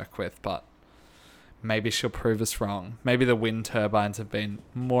to work with, but maybe she'll prove us wrong. Maybe the wind turbines have been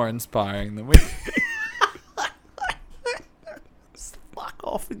more inspiring than we. Fuck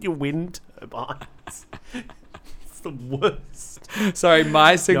off with your wind turbines. It's the worst. Sorry,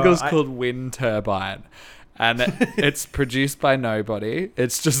 my single's No, called Wind Turbine. And it's produced by nobody.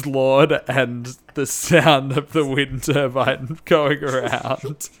 It's just Lorde and the sound of the wind turbine going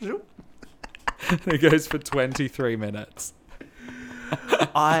around. It goes for 23 minutes.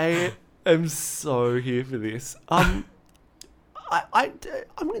 I am so here for this. I'm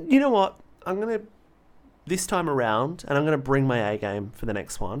you know what? I'm gonna this time around, and I'm gonna bring my A game for the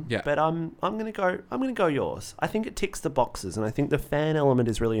next one. Yeah. But I'm gonna go yours. I think it ticks the boxes, and I think the fan element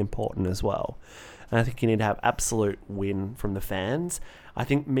is really important as well. And I think you need to have absolute win from the fans. I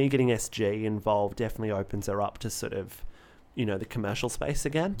think me getting SG involved definitely opens her up to sort of, the commercial space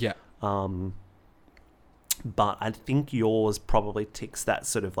again. Yeah. But I think yours probably ticks that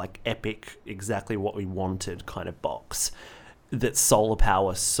sort of like epic, exactly what we wanted kind of box that solar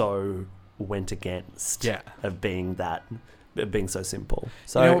power so went against. Yeah. Of being so simple.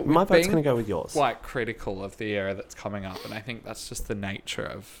 So my vote's going to go with yours. Quite critical of the era that's coming up, and I think that's just the nature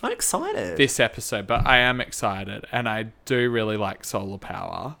of I'm excited. this episode. But I am excited, and I do really like solar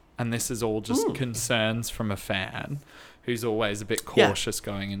power. And this is all just concerns from a fan who's always a bit cautious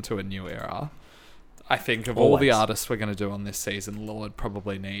going into a new era. I think of all the artists we're going to do on this season, Lorde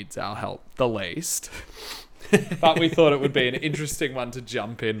probably needs our help the least. But we thought it would be an interesting one to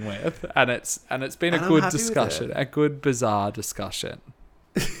jump in with, and it's been a good discussion, a good bizarre discussion.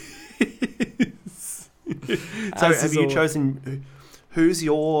 So have you chosen? Who's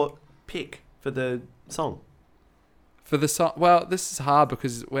your pick for the song? For the song? Well, this is hard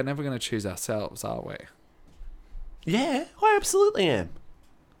because we're never going to choose ourselves, are we? Yeah, I absolutely am.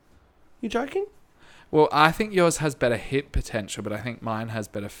 You joking? Well, I think yours has better hit potential, but I think mine has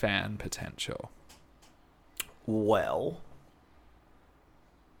better fan potential. Well,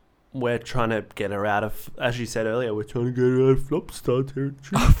 we're trying to get her out of, as you said earlier, we're trying to get her out of Flopstar territory.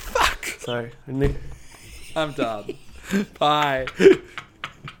 Oh, fuck! So, I'm done. Bye.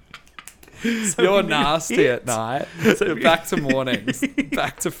 You're nasty at night. So back to mornings.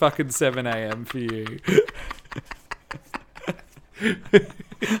 Back to fucking 7 a.m. for you.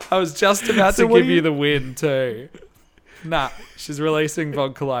 I was just about to give you the win too. Nah, she's releasing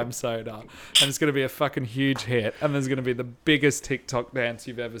Vodka Lime Soda, and it's going to be a fucking huge hit, and there's going to be the biggest TikTok dance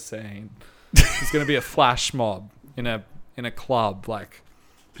you've ever seen. There's going to be a flash mob in a club like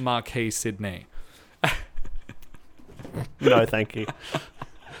Marquee, Sydney. No, thank you.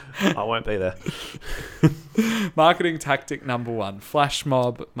 I won't be there. Marketing tactic number 1: flash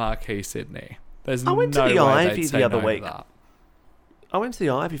mob, Marquee, Sydney. There's I went to no the way Ivy they'd say the other no to week. that. I went to the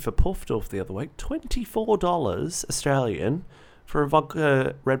Ivy for Puffdorf the other week. $24 Australian for a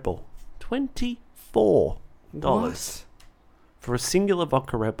vodka Red Bull. $24 What? for a singular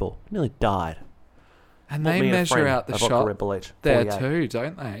vodka Red Bull. Nearly died. And Bought they me and a measure friend out the a vodka shot Red Bull each. there 48. too,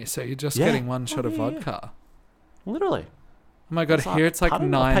 don't they? So you're just Yeah. getting one shot of yeah. vodka. Literally. Oh my god, It's like, here it's like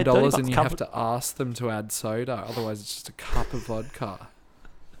pardon? I paid $9 $30 and you cup have of- to ask them to add soda. Otherwise it's just a cup of vodka.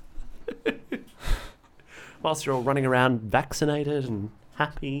 Whilst you're all running around vaccinated and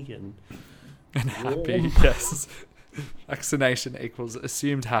happy and Happy, warm. yes. Vaccination equals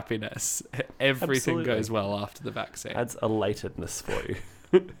assumed happiness. Everything Absolutely. goes well after the vaccine. adds elatedness for you.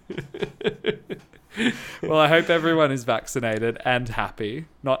 Well, I hope everyone is vaccinated and happy.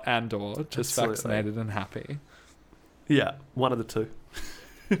 Not and or, just Absolutely. vaccinated and happy. Yeah, one of the two.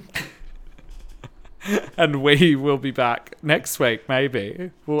 And we will be back next week,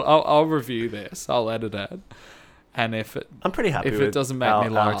 maybe. Well, I'll review this. I'll edit it. And if I'm pretty happy it with doesn't make our,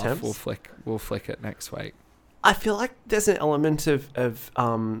 me our laugh, attempts. we'll flick it next week. I feel like there's an element of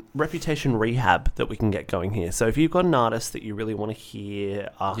reputation rehab that we can get going here. So if you've got an artist that you really want to hear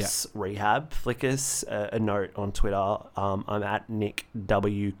us rehab, flick us a note on Twitter. I'm at Nick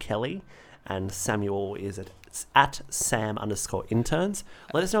W. Kelly, and Samuel is at Sam_interns.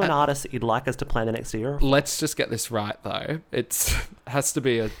 Let us know an artist that you'd like us to plan the next year. Let's just get this right, though. It has to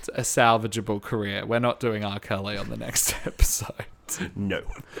be a salvageable career. We're not doing R. Kelly on the next episode.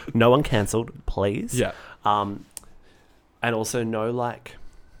 No one cancelled, please. Yeah. And also no like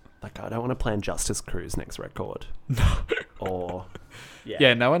I don't want to plan Justice Crew's next record. No. Or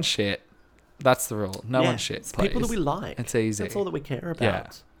yeah, no one shit. That's the rule. No one shit. It's people that we like. It's easy. That's all that we care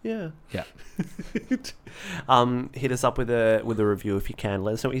about. Yeah. Hit us up with a review if you can.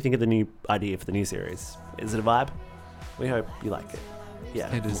 Let us know what you think of the new idea for the new series. Is it a vibe? We hope you like it.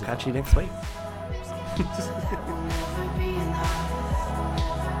 Yeah. It is. We'll catch you next week.